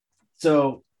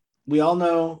 So we all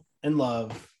know and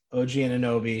love OG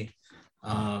Anunoby.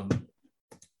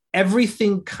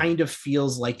 Everything kind of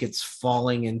feels like it's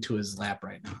falling into his lap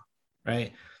right now,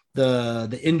 right?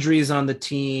 The injuries on the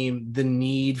team, the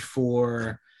need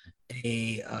for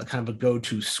a kind of a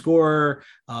go-to scorer,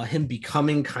 him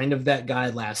becoming kind of that guy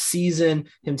last season,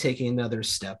 him taking another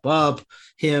step up,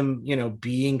 him,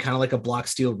 being kind of like a block,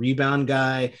 steal, rebound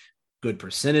guy, good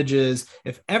percentages.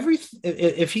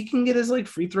 If he can get his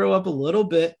free throw up a little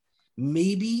bit,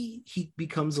 maybe he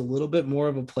becomes a little bit more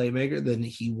of a playmaker than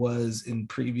he was in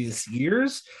previous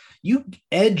years. You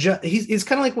edge up, he's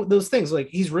kind of like those things, like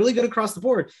he's really good across the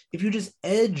board. If you just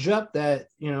edge up that,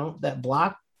 that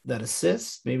block, that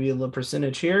assist, maybe a little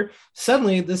percentage here,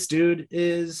 suddenly this dude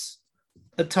is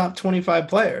a top 25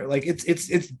 player. Like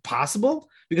it's possible,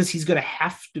 because he's going to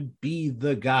have to be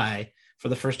the guy for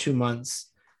the first 2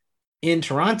 months in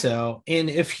Toronto. And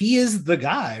if he is the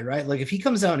guy, right? Like if he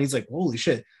comes out and he's like, holy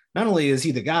shit, not only is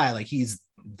he the guy, like he's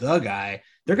the guy,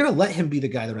 they're going to let him be the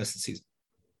guy the rest of the season.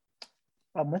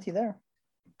 I'm with you there.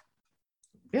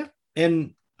 Yeah.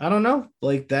 And I don't know,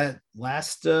 like that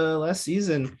last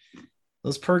season,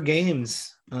 those per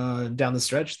games down the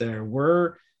stretch there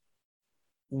were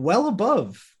well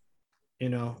above,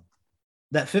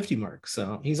 that 50 mark.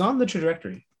 So he's on the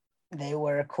trajectory. They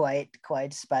were quite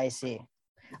spicy.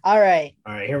 All right,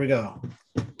 here we go.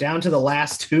 Down to the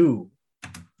last two.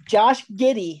 Josh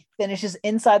Giddey finishes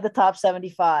inside the top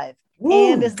 75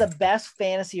 and is the best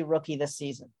fantasy rookie this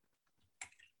season.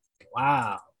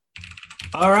 Wow.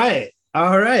 All right.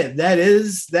 That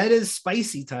is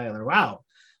spicy, Tyler. Wow.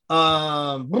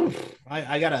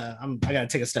 I gotta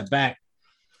take a step back.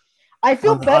 I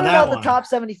feel better about the top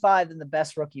 75 than the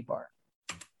best rookie part.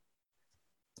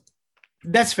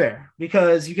 That's fair,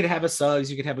 because you could have a Suggs,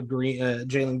 you could have a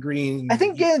Jalen Green. I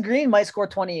think Jalen Green might score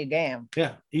 20 a game.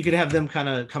 Yeah, you could have them kind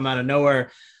of come out of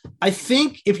nowhere. I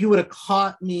think if you would have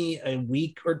caught me a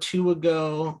week or two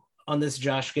ago on this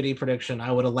Josh Giddey prediction,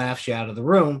 I would have laughed you out of the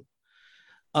room.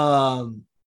 Um,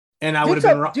 and I would have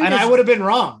Dude's been a- wrong. dude And I is- would have been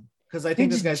wrong because I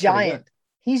think Dude's this guy's pretty giant. good.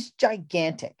 He's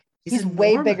gigantic. He's He's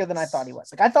way bigger enormous. than I thought he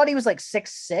was. Like I thought he was like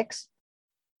 6'6".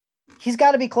 He's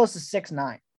got to be close to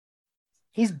 6'9".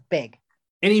 He's big.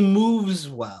 And he moves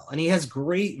well, and he has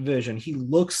great vision. He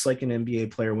looks like an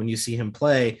NBA player when you see him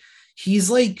play.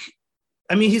 He's like,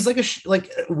 I mean, he's like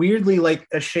like weirdly like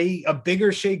a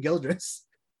bigger Shea Gildress.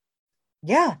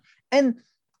 Yeah. And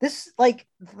this, like,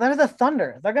 they're the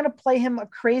Thunder. They're going to play him a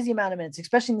crazy amount of minutes,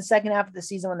 especially in the second half of the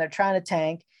season when they're trying to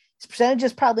tank. His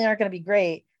percentages probably aren't going to be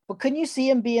great, but couldn't you see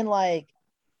him being like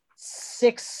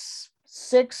six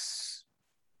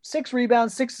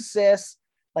rebounds, 6 assists,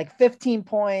 like 15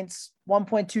 points,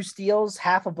 1.2 steals,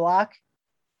 half a block,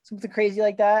 something crazy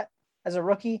like that as a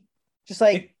rookie? Just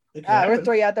like, It we're going to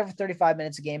throw you out there for 35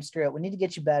 minutes a game. Screw it. We need to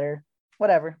get you better.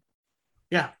 Whatever.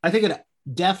 Yeah, I think it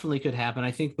definitely could happen.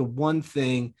 I think the one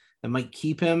thing that might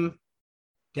keep him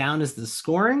down is the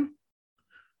scoring.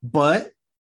 But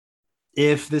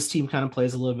if this team kind of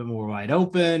plays a little bit more wide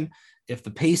open, if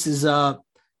the pace is up,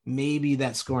 maybe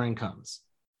that scoring comes.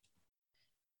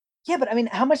 Yeah, but I mean,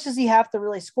 how much does he have to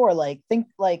really score? Like, think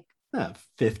like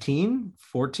 15,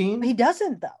 14. he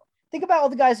doesn't, though. Think about all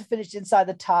the guys who finished inside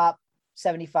the top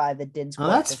 75 that didn't score. Oh,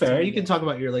 that's 15 fair. a You can game. talk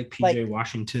about your like PJ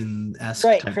Washington-esque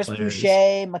Right, type Chris players.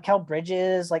 Boucher, Mikal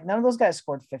Bridges, like none of those guys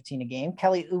scored 15 a game.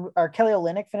 Kelly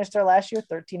Olynyk finished there last year,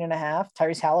 13 and a half.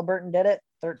 Tyrese Halliburton did it,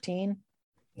 13.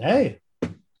 Hey,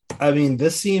 I mean,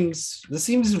 this seems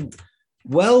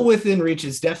well within reach.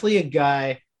 It's definitely a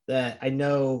guy that I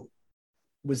know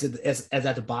was as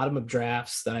at the bottom of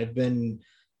drafts that I've been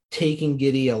taking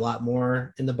Giddey a lot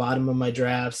more in the bottom of my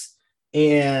drafts.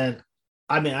 And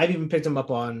I mean, I've even picked him up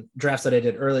on drafts that I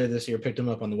did earlier this year, picked him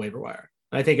up on the waiver wire.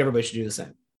 I think everybody should do the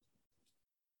same.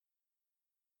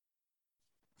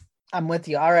 I'm with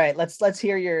you. All right, let's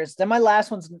hear yours. Then my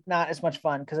last one's not as much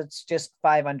fun because it's just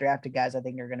 5 undrafted guys I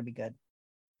think are going to be good.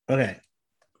 Okay.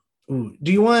 Ooh,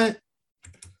 do you want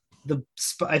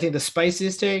I think the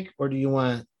spiciest take, or do you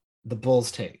want the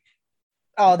Bulls take?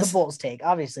 Oh, the Bulls take.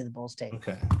 Obviously, the Bulls take.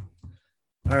 Okay.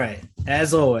 All right.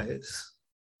 As always,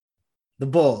 the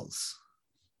Bulls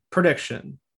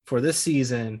prediction for this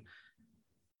season: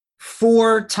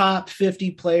 4 top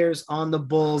 50 players on the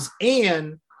Bulls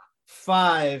and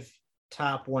 5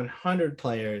 top 100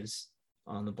 players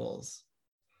on the Bulls.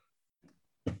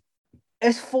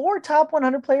 Is 4 top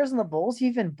 100 players on the Bulls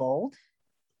even bold?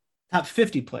 Top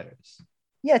 50 players.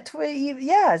 Yeah,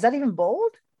 yeah. Is that even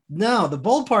bold? No, the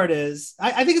bold part is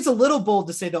I think it's a little bold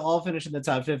to say they'll all finish in the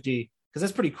top 50 because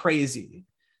that's pretty crazy.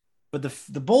 But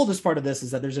the boldest part of this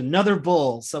is that there's another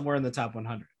Bull somewhere in the top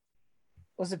 100.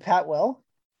 Was it Pat Will?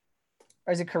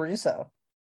 Or is it Caruso?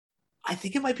 I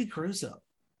think it might be Caruso.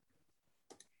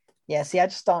 Yeah, see, I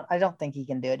don't think he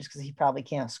can do it just because he probably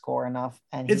can't score enough.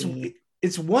 And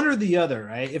it's one or the other,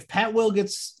 right? If Pat Will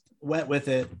gets wet with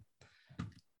it,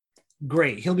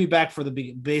 great. He'll be back for the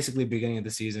basically beginning of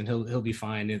the season. He'll be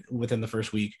fine within the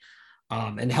first week,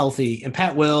 and healthy. And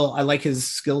Pat Will, I like his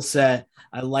skill set.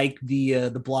 I like the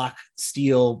block,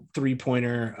 steal,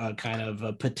 3-pointer kind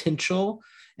of potential.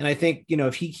 And I think,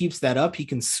 if he keeps that up, he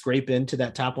can scrape into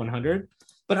that top 100.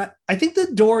 But I think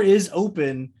the door is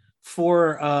open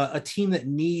for a team that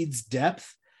needs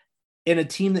depth and a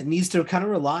team that needs to kind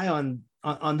of rely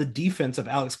on the defense of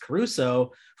Alex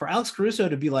Caruso, for Alex Caruso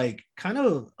to be like kind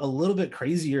of a little bit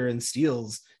crazier in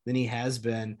steals than he has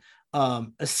been.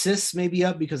 Assists may be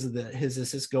up because of his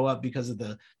assists go up because of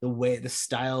the way, the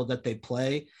style that they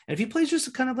play. And if he plays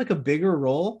just kind of like a bigger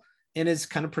role and his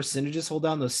kind of percentages hold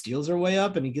down, those steals are way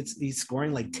up and he's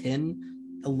scoring like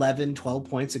 10, 11, 12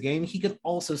 points a game, he could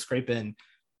also scrape in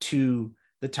to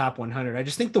the top 100. I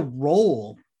just think the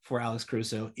role for Alex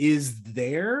Caruso is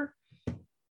there,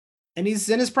 and he's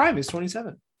in his prime. He's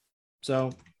 27.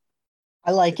 So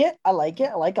I like it. I like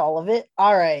all of it.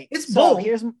 All right. It's so bold,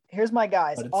 here's my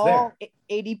guys. All there.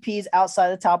 ADPs outside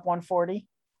the top 140.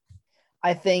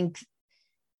 I think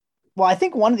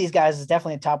one of these guys is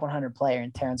definitely a top 100 player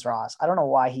in Terrence Ross. I don't know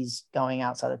why he's going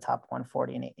outside the top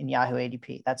 140 in Yahoo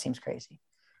ADP. That seems crazy.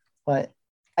 But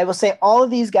I will say all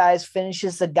of these guys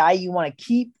finishes the guy you want to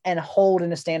keep and hold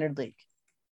in a standard league.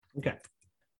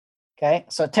 Okay.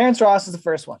 So Terrence Ross is the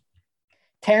first one.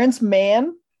 Terrence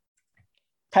Mann,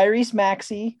 Tyrese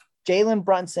Maxey, Jalen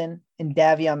Brunson, and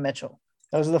Davion Mitchell.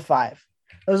 Those are the 5.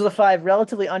 Those are the 5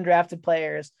 relatively undrafted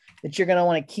players that you're going to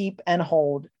want to keep and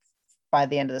hold by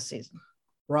the end of the season.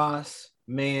 Ross,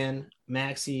 Mann,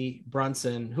 Maxey,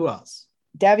 Brunson. Who else?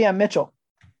 Davion Mitchell.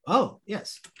 Oh,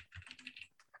 yes.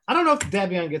 I don't know if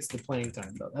Davion gets the playing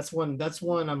time though. That's one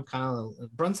I'm kind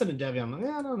of Brunson and Davion.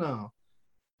 I don't know.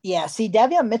 Yeah, see,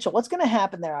 Davion Mitchell, what's going to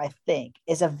happen there, I think,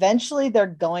 is eventually they're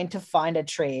going to find a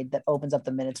trade that opens up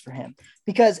the minutes for him.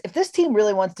 Because if this team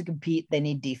really wants to compete, they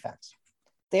need defense.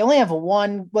 They only have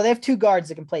they have two guards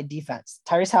that can play defense,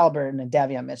 Tyrese Halliburton and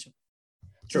Davion Mitchell.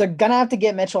 So they're going to have to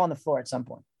get Mitchell on the floor at some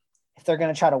point if they're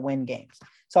going to try to win games.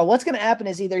 So what's going to happen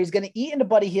is either he's going to eat into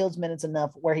Buddy Hield's minutes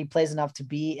enough where he plays enough to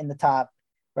be in the top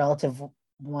relative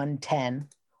 110,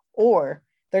 or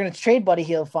they're going to trade Buddy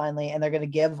Hield finally, and they're going to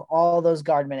give all those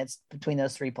guard minutes between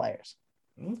those three players.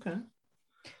 Okay.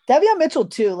 Davion Mitchell,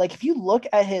 too, like if you look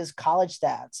at his college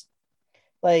stats,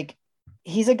 like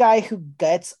he's a guy who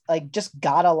gets like just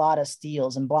got a lot of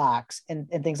steals and blocks and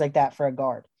things like that for a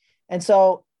guard. And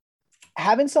so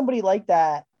having somebody like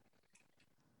that,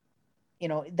 you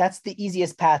know, that's the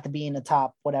easiest path to being a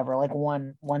top, whatever, like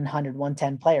 100,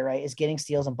 110 player, right? Is getting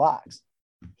steals and blocks.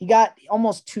 He got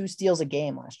almost 2 steals a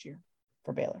game last year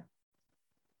for Baylor.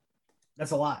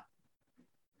 That's a lot.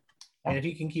 And if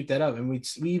he can keep that up, and we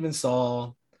even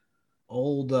saw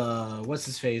old what's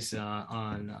his face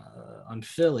on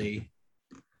Philly.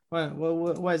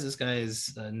 Why is this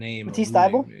guy's name? Matisse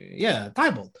Thybulle? Yeah,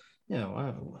 Thybulle.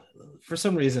 Yeah, for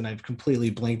some reason I've completely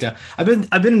blanked out. I've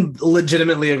been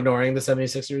legitimately ignoring the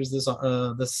 76ers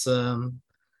this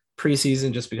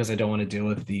preseason just because I don't want to deal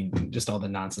with just all the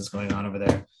nonsense going on over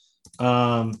there.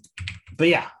 But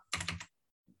yeah,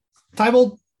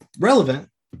 Thybulle, relevant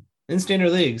in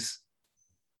standard leagues,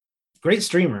 great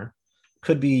streamer,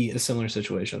 could be a similar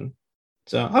situation.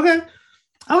 So okay,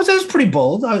 I would say it's pretty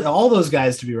bold. All those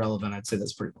guys to be relevant, I'd say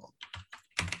that's pretty bold.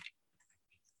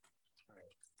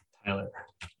 Tyler,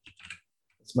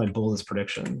 it's my boldest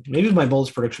prediction. Maybe my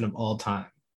boldest prediction of all time.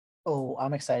 Oh,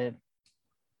 I'm excited.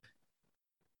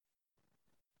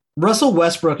 Russell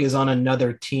Westbrook is on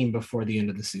another team before the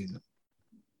end of the season.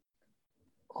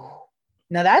 Oh,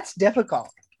 now that's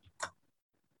difficult.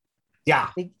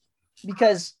 Yeah,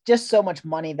 because just so much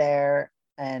money there,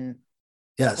 and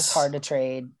yes, it's hard to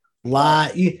trade.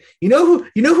 You know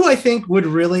who I think would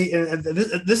really.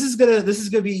 This is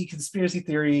gonna be conspiracy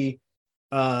theory.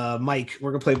 Mike,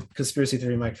 we're gonna play conspiracy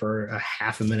theory, Mike, for a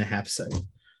half second.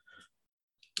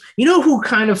 You know who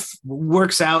kind of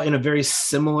works out in a very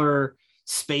similar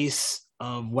space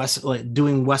of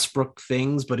doing Westbrook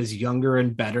things, but is younger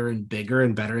and better and bigger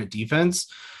and better at defense?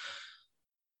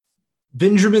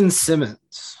 Benjamin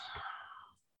Simmons.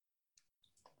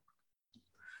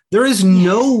 There is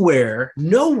nowhere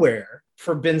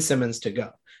for Ben Simmons to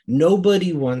go.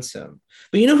 Nobody wants him.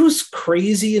 But you know who's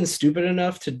crazy and stupid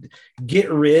enough to get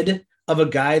rid of a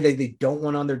guy that they don't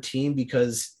want on their team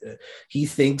because he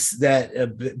thinks that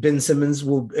Ben Simmons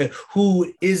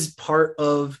who is part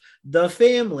of the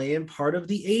family and part of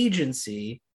the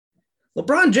agency?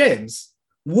 LeBron James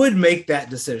would make that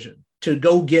decision to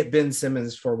go get Ben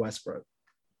Simmons for Westbrook.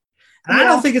 And I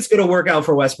don't think it's going to work out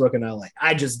for Westbrook in LA.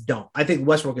 I just don't. I think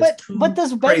Westbrook is too But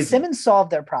does Ben crazy. Simmons solve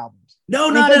their problems? No,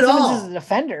 not at all. Ben Simmons is a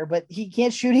defender, but he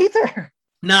can't shoot either.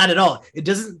 Not at all. It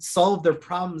doesn't solve their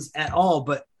problems at all,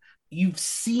 but you've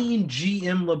seen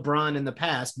GM LeBron in the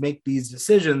past make these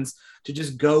decisions to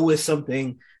just go with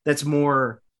something that's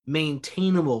more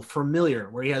maintainable, familiar,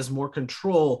 where he has more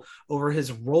control over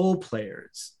his role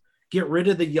players. Get rid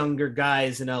of the younger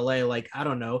guys in LA, like, I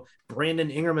don't know, Brandon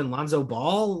Ingram and Lonzo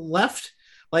Ball left.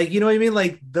 Like, you know what I mean?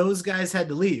 Like, those guys had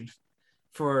to leave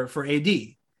for AD.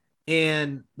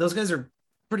 And those guys are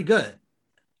pretty good.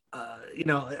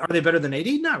 Are they better than AD?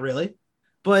 Not really.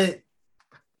 But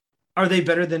are they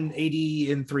better than AD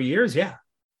in 3 years? Yeah,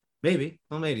 maybe.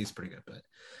 Well, AD is pretty good, but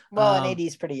and AD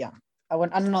is pretty young. I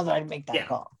don't know that I'd make that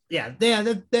call. Yeah,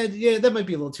 that might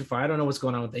be a little too far. I don't know what's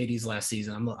going on with AD's last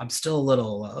season. I'm still a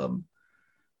little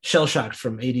shell shocked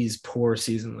from AD's poor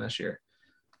season last year.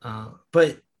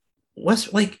 But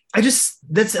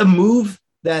that's a move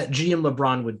that GM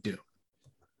LeBron would do,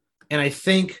 and I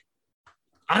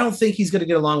don't think he's going to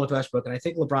get along with Westbrook, and I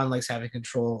think LeBron likes having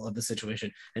control of the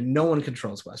situation, and no one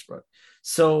controls Westbrook.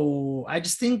 So I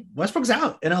just think Westbrook's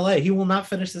out in LA. He will not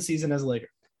finish the season as a Laker.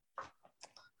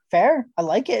 Fair. I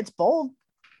like it. It's bold.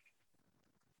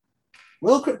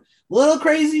 Little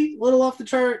crazy, little off the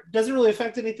chart. Doesn't really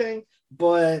affect anything,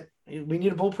 but we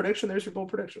need a bold prediction. There's your bold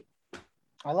prediction.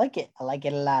 I like it. I like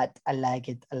it a lot. I like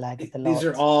it a lot. These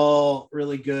are all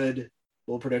really good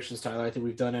bold predictions, Tyler. I think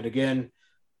we've done it again.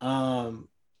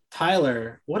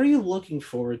 Tyler, what are you looking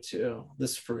forward to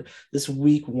this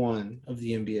week 1 of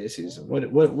the NBA season? What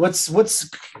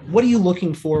are you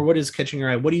looking for? What is catching your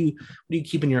eye? What are you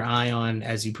keeping your eye on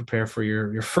as you prepare for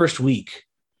your first week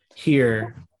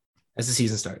here as the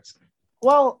season starts?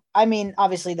 Well, I mean,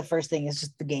 obviously the first thing is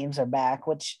just the games are back,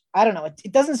 which I don't know.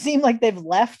 It doesn't seem like they've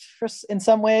left in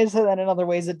some ways, and then in other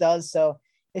ways it does. So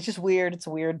It's just weird. It's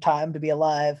a weird time to be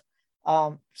alive.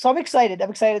 So I'm excited. I'm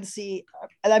excited to see.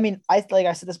 I mean, like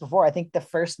I said this before. I think the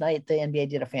first night the NBA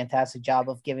did a fantastic job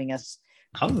of giving us.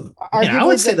 I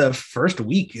would say the first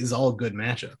week is all good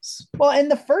matchups. Well, in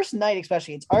the first night,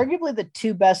 especially, it's arguably the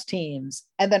two best teams,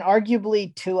 and then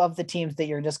arguably two of the teams that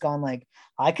you're just going like,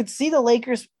 I could see the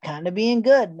Lakers kind of being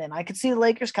good, and I could see the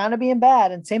Lakers kind of being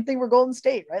bad. And same thing for Golden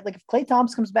State, right? Like if Klay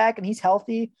Thompson comes back and he's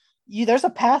healthy, there's a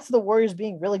path to the Warriors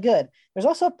being really good. There's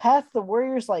also a path to the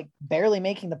Warriors like barely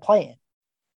making the play-in.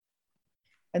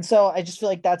 And so I just feel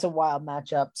like that's a wild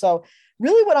matchup. So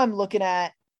really what I'm looking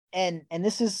at, and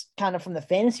this is kind of from the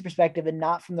fantasy perspective and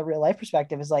not from the real life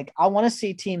perspective, is like I want to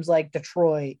see teams like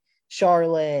Detroit,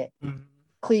 Charlotte,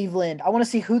 Cleveland. I want to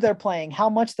see who they're playing, how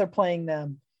much they're playing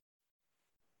them.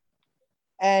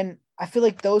 And I feel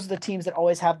like those are the teams that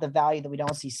always have the value that we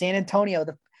don't see. San Antonio,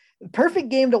 the perfect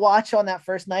game to watch on that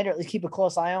first night, or at least keep a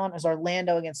close eye on, is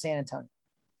Orlando against San Antonio.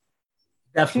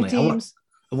 Definitely. Two teams.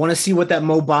 I want to see what that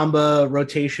Mo Bamba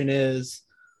rotation is.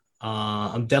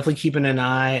 I'm definitely keeping an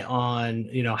eye on,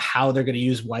 how they're going to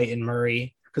use White and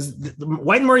Murray, because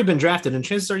White and Murray have been drafted, and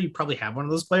chances are you probably have one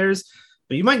of those players,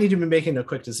 but you might need to be making a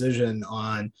quick decision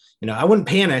on, I wouldn't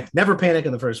panic, never panic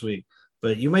in the first week,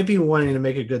 but you might be wanting to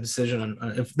make a good decision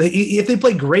on if they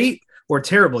play great or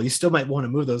terrible, you still might want to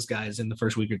move those guys in the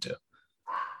first week or two.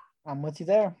 I'm with you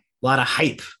there. A lot of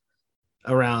hype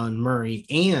around Murray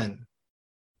and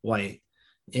White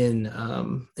in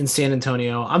San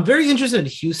Antonio. I'm very interested in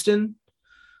Houston.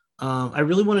 I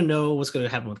really want to know what's going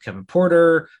to happen with Kevin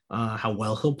Porter, how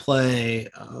well he'll play.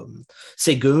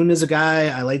 Sengun is a guy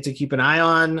I like to keep an eye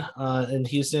on in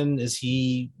Houston. Is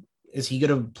he going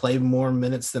to play more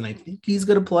minutes than I think he's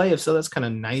going to play? If so, that's kind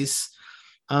of nice.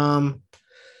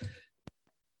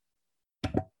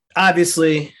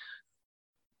 Obviously,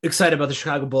 excited about the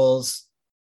Chicago Bulls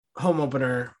home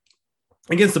opener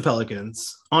against the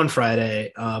Pelicans on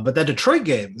Friday. But that Detroit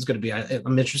game is going to be,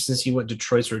 I'm interested to see what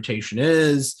Detroit's rotation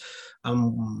is.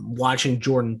 I'm watching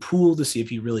Jordan Poole to see if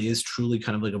he really is truly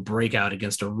kind of like a breakout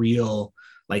against a real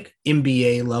like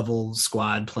NBA level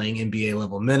squad playing NBA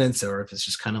level minutes, or if it's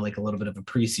just kind of like a little bit of a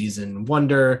preseason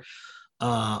wonder.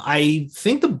 I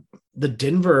think the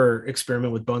Denver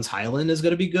experiment with Bones Highland is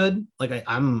going to be good. Like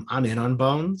I'm in on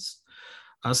Bones.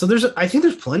 So I think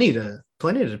there's plenty to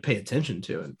pay attention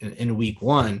to in week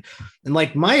one. And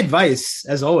like my advice,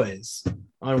 as always,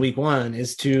 on week one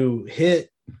is to hit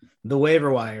the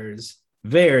waiver wires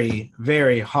very,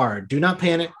 very hard. Do not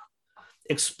panic.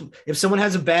 If someone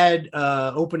has a bad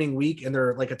opening week and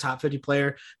they're like a top 50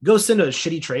 player, go send a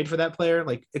shitty trade for that player.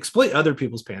 Like exploit other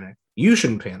people's panic. You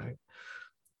shouldn't panic.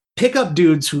 Pick up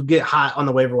dudes who get hot on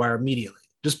the waiver wire immediately.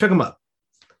 Just pick them up.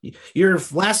 Your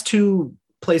last two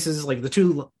places, like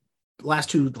the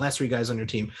last three guys on your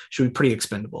team, should be pretty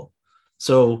expendable.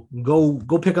 So go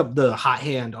pick up the hot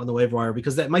hand on the waiver wire,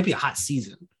 because that might be a hot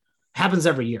season. Happens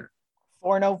every year.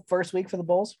 4-0 first week for the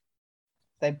Bulls.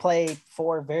 They play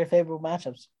 4 very favorable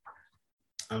matchups.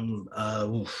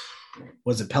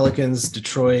 Was it Pelicans,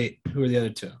 Detroit? Who are the other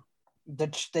two?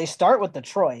 They start with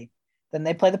Detroit, then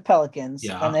they play the Pelicans,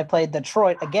 and they play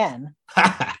Detroit again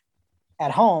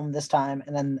at home this time,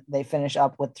 and then they finish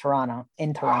up with Toronto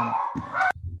in Toronto.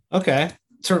 Okay.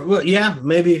 So well, yeah,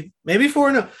 maybe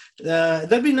 4-0.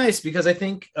 That'd be nice, because I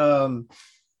think a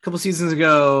couple seasons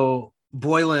ago,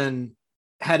 Boylan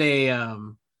had a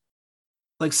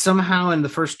like somehow in the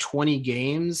first 20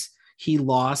 games, he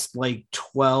lost like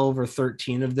 12 or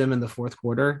 13 of them in the fourth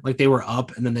quarter. Like they were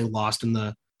up and then they lost in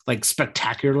the like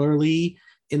spectacularly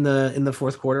in the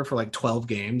fourth quarter for like 12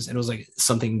 games. And it was like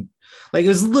something like, it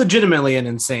was legitimately an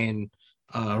insane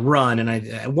run.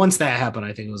 And once that happened,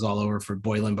 I think it was all over for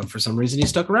Boylan, but for some reason he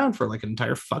stuck around for like an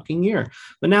entire fucking year.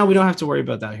 But now we don't have to worry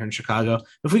about that here in Chicago.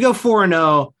 If we go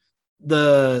 4-0,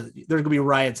 there's going to be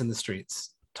riots in the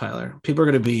streets, Tyler. People are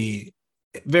going to be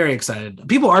very excited.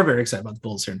 People are very excited about the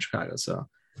Bulls here in Chicago. So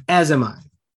as am I.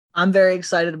 I'm very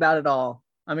excited about it all.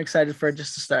 I'm excited for it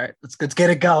just to start. Let's get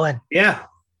it going. Yeah.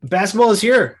 Basketball is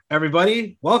here,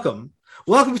 everybody. Welcome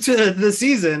to the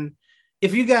season.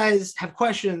 If you guys have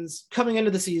questions coming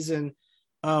into the season,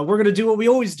 we're going to do what we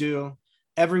always do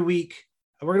every week.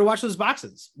 We're going to watch those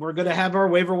boxes. We're going to have our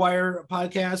waiver wire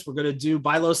podcast. We're going to do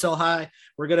buy low, sell high.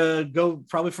 We're going to go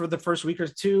probably for the first week or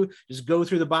two, just go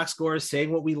through the box scores,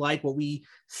 saying what we like, what we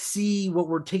see, what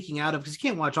we're taking out of, because you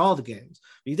can't watch all the games,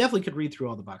 but you definitely could read through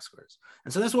all the box scores.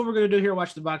 And so that's what we're going to do here.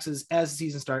 Watch the boxes as the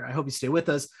season starts. I hope you stay with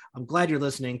us. I'm glad you're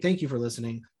listening. Thank you for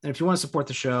listening. And if you want to support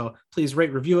the show, please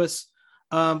rate, review us,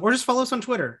 or just follow us on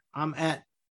Twitter. I'm at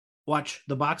Watch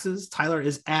the Boxes. Tyler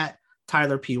is at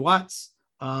Tyler P. Watts.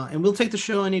 And we'll take the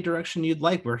show any direction you'd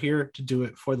like. We're here to do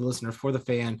it for the listener, for the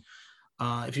fan.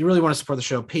 If you really want to support the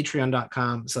show,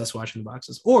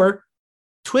 patreon.com/watchingtheboxes or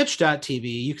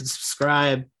twitch.tv. You can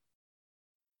subscribe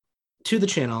to the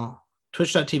channel,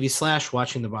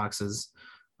 twitch.tv/watchingtheboxes.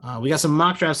 We got some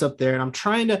mock drafts up there, and I'm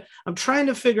trying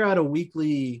to figure out a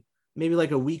weekly, maybe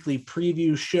like a weekly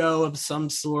preview show of some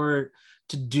sort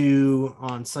to do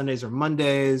on Sundays or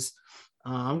Mondays.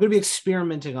 I'm going to be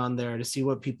experimenting on there to see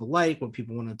what people like, what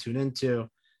people want to tune into.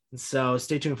 And so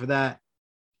stay tuned for that.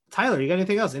 Tyler, you got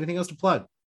anything else? Anything else to plug?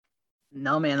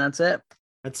 No, man, that's it.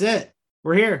 That's it.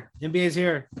 We're here. NBA's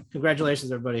here.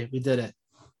 Congratulations, everybody. We did it.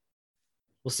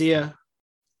 We'll see you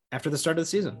after the start of the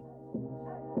season.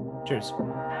 Cheers.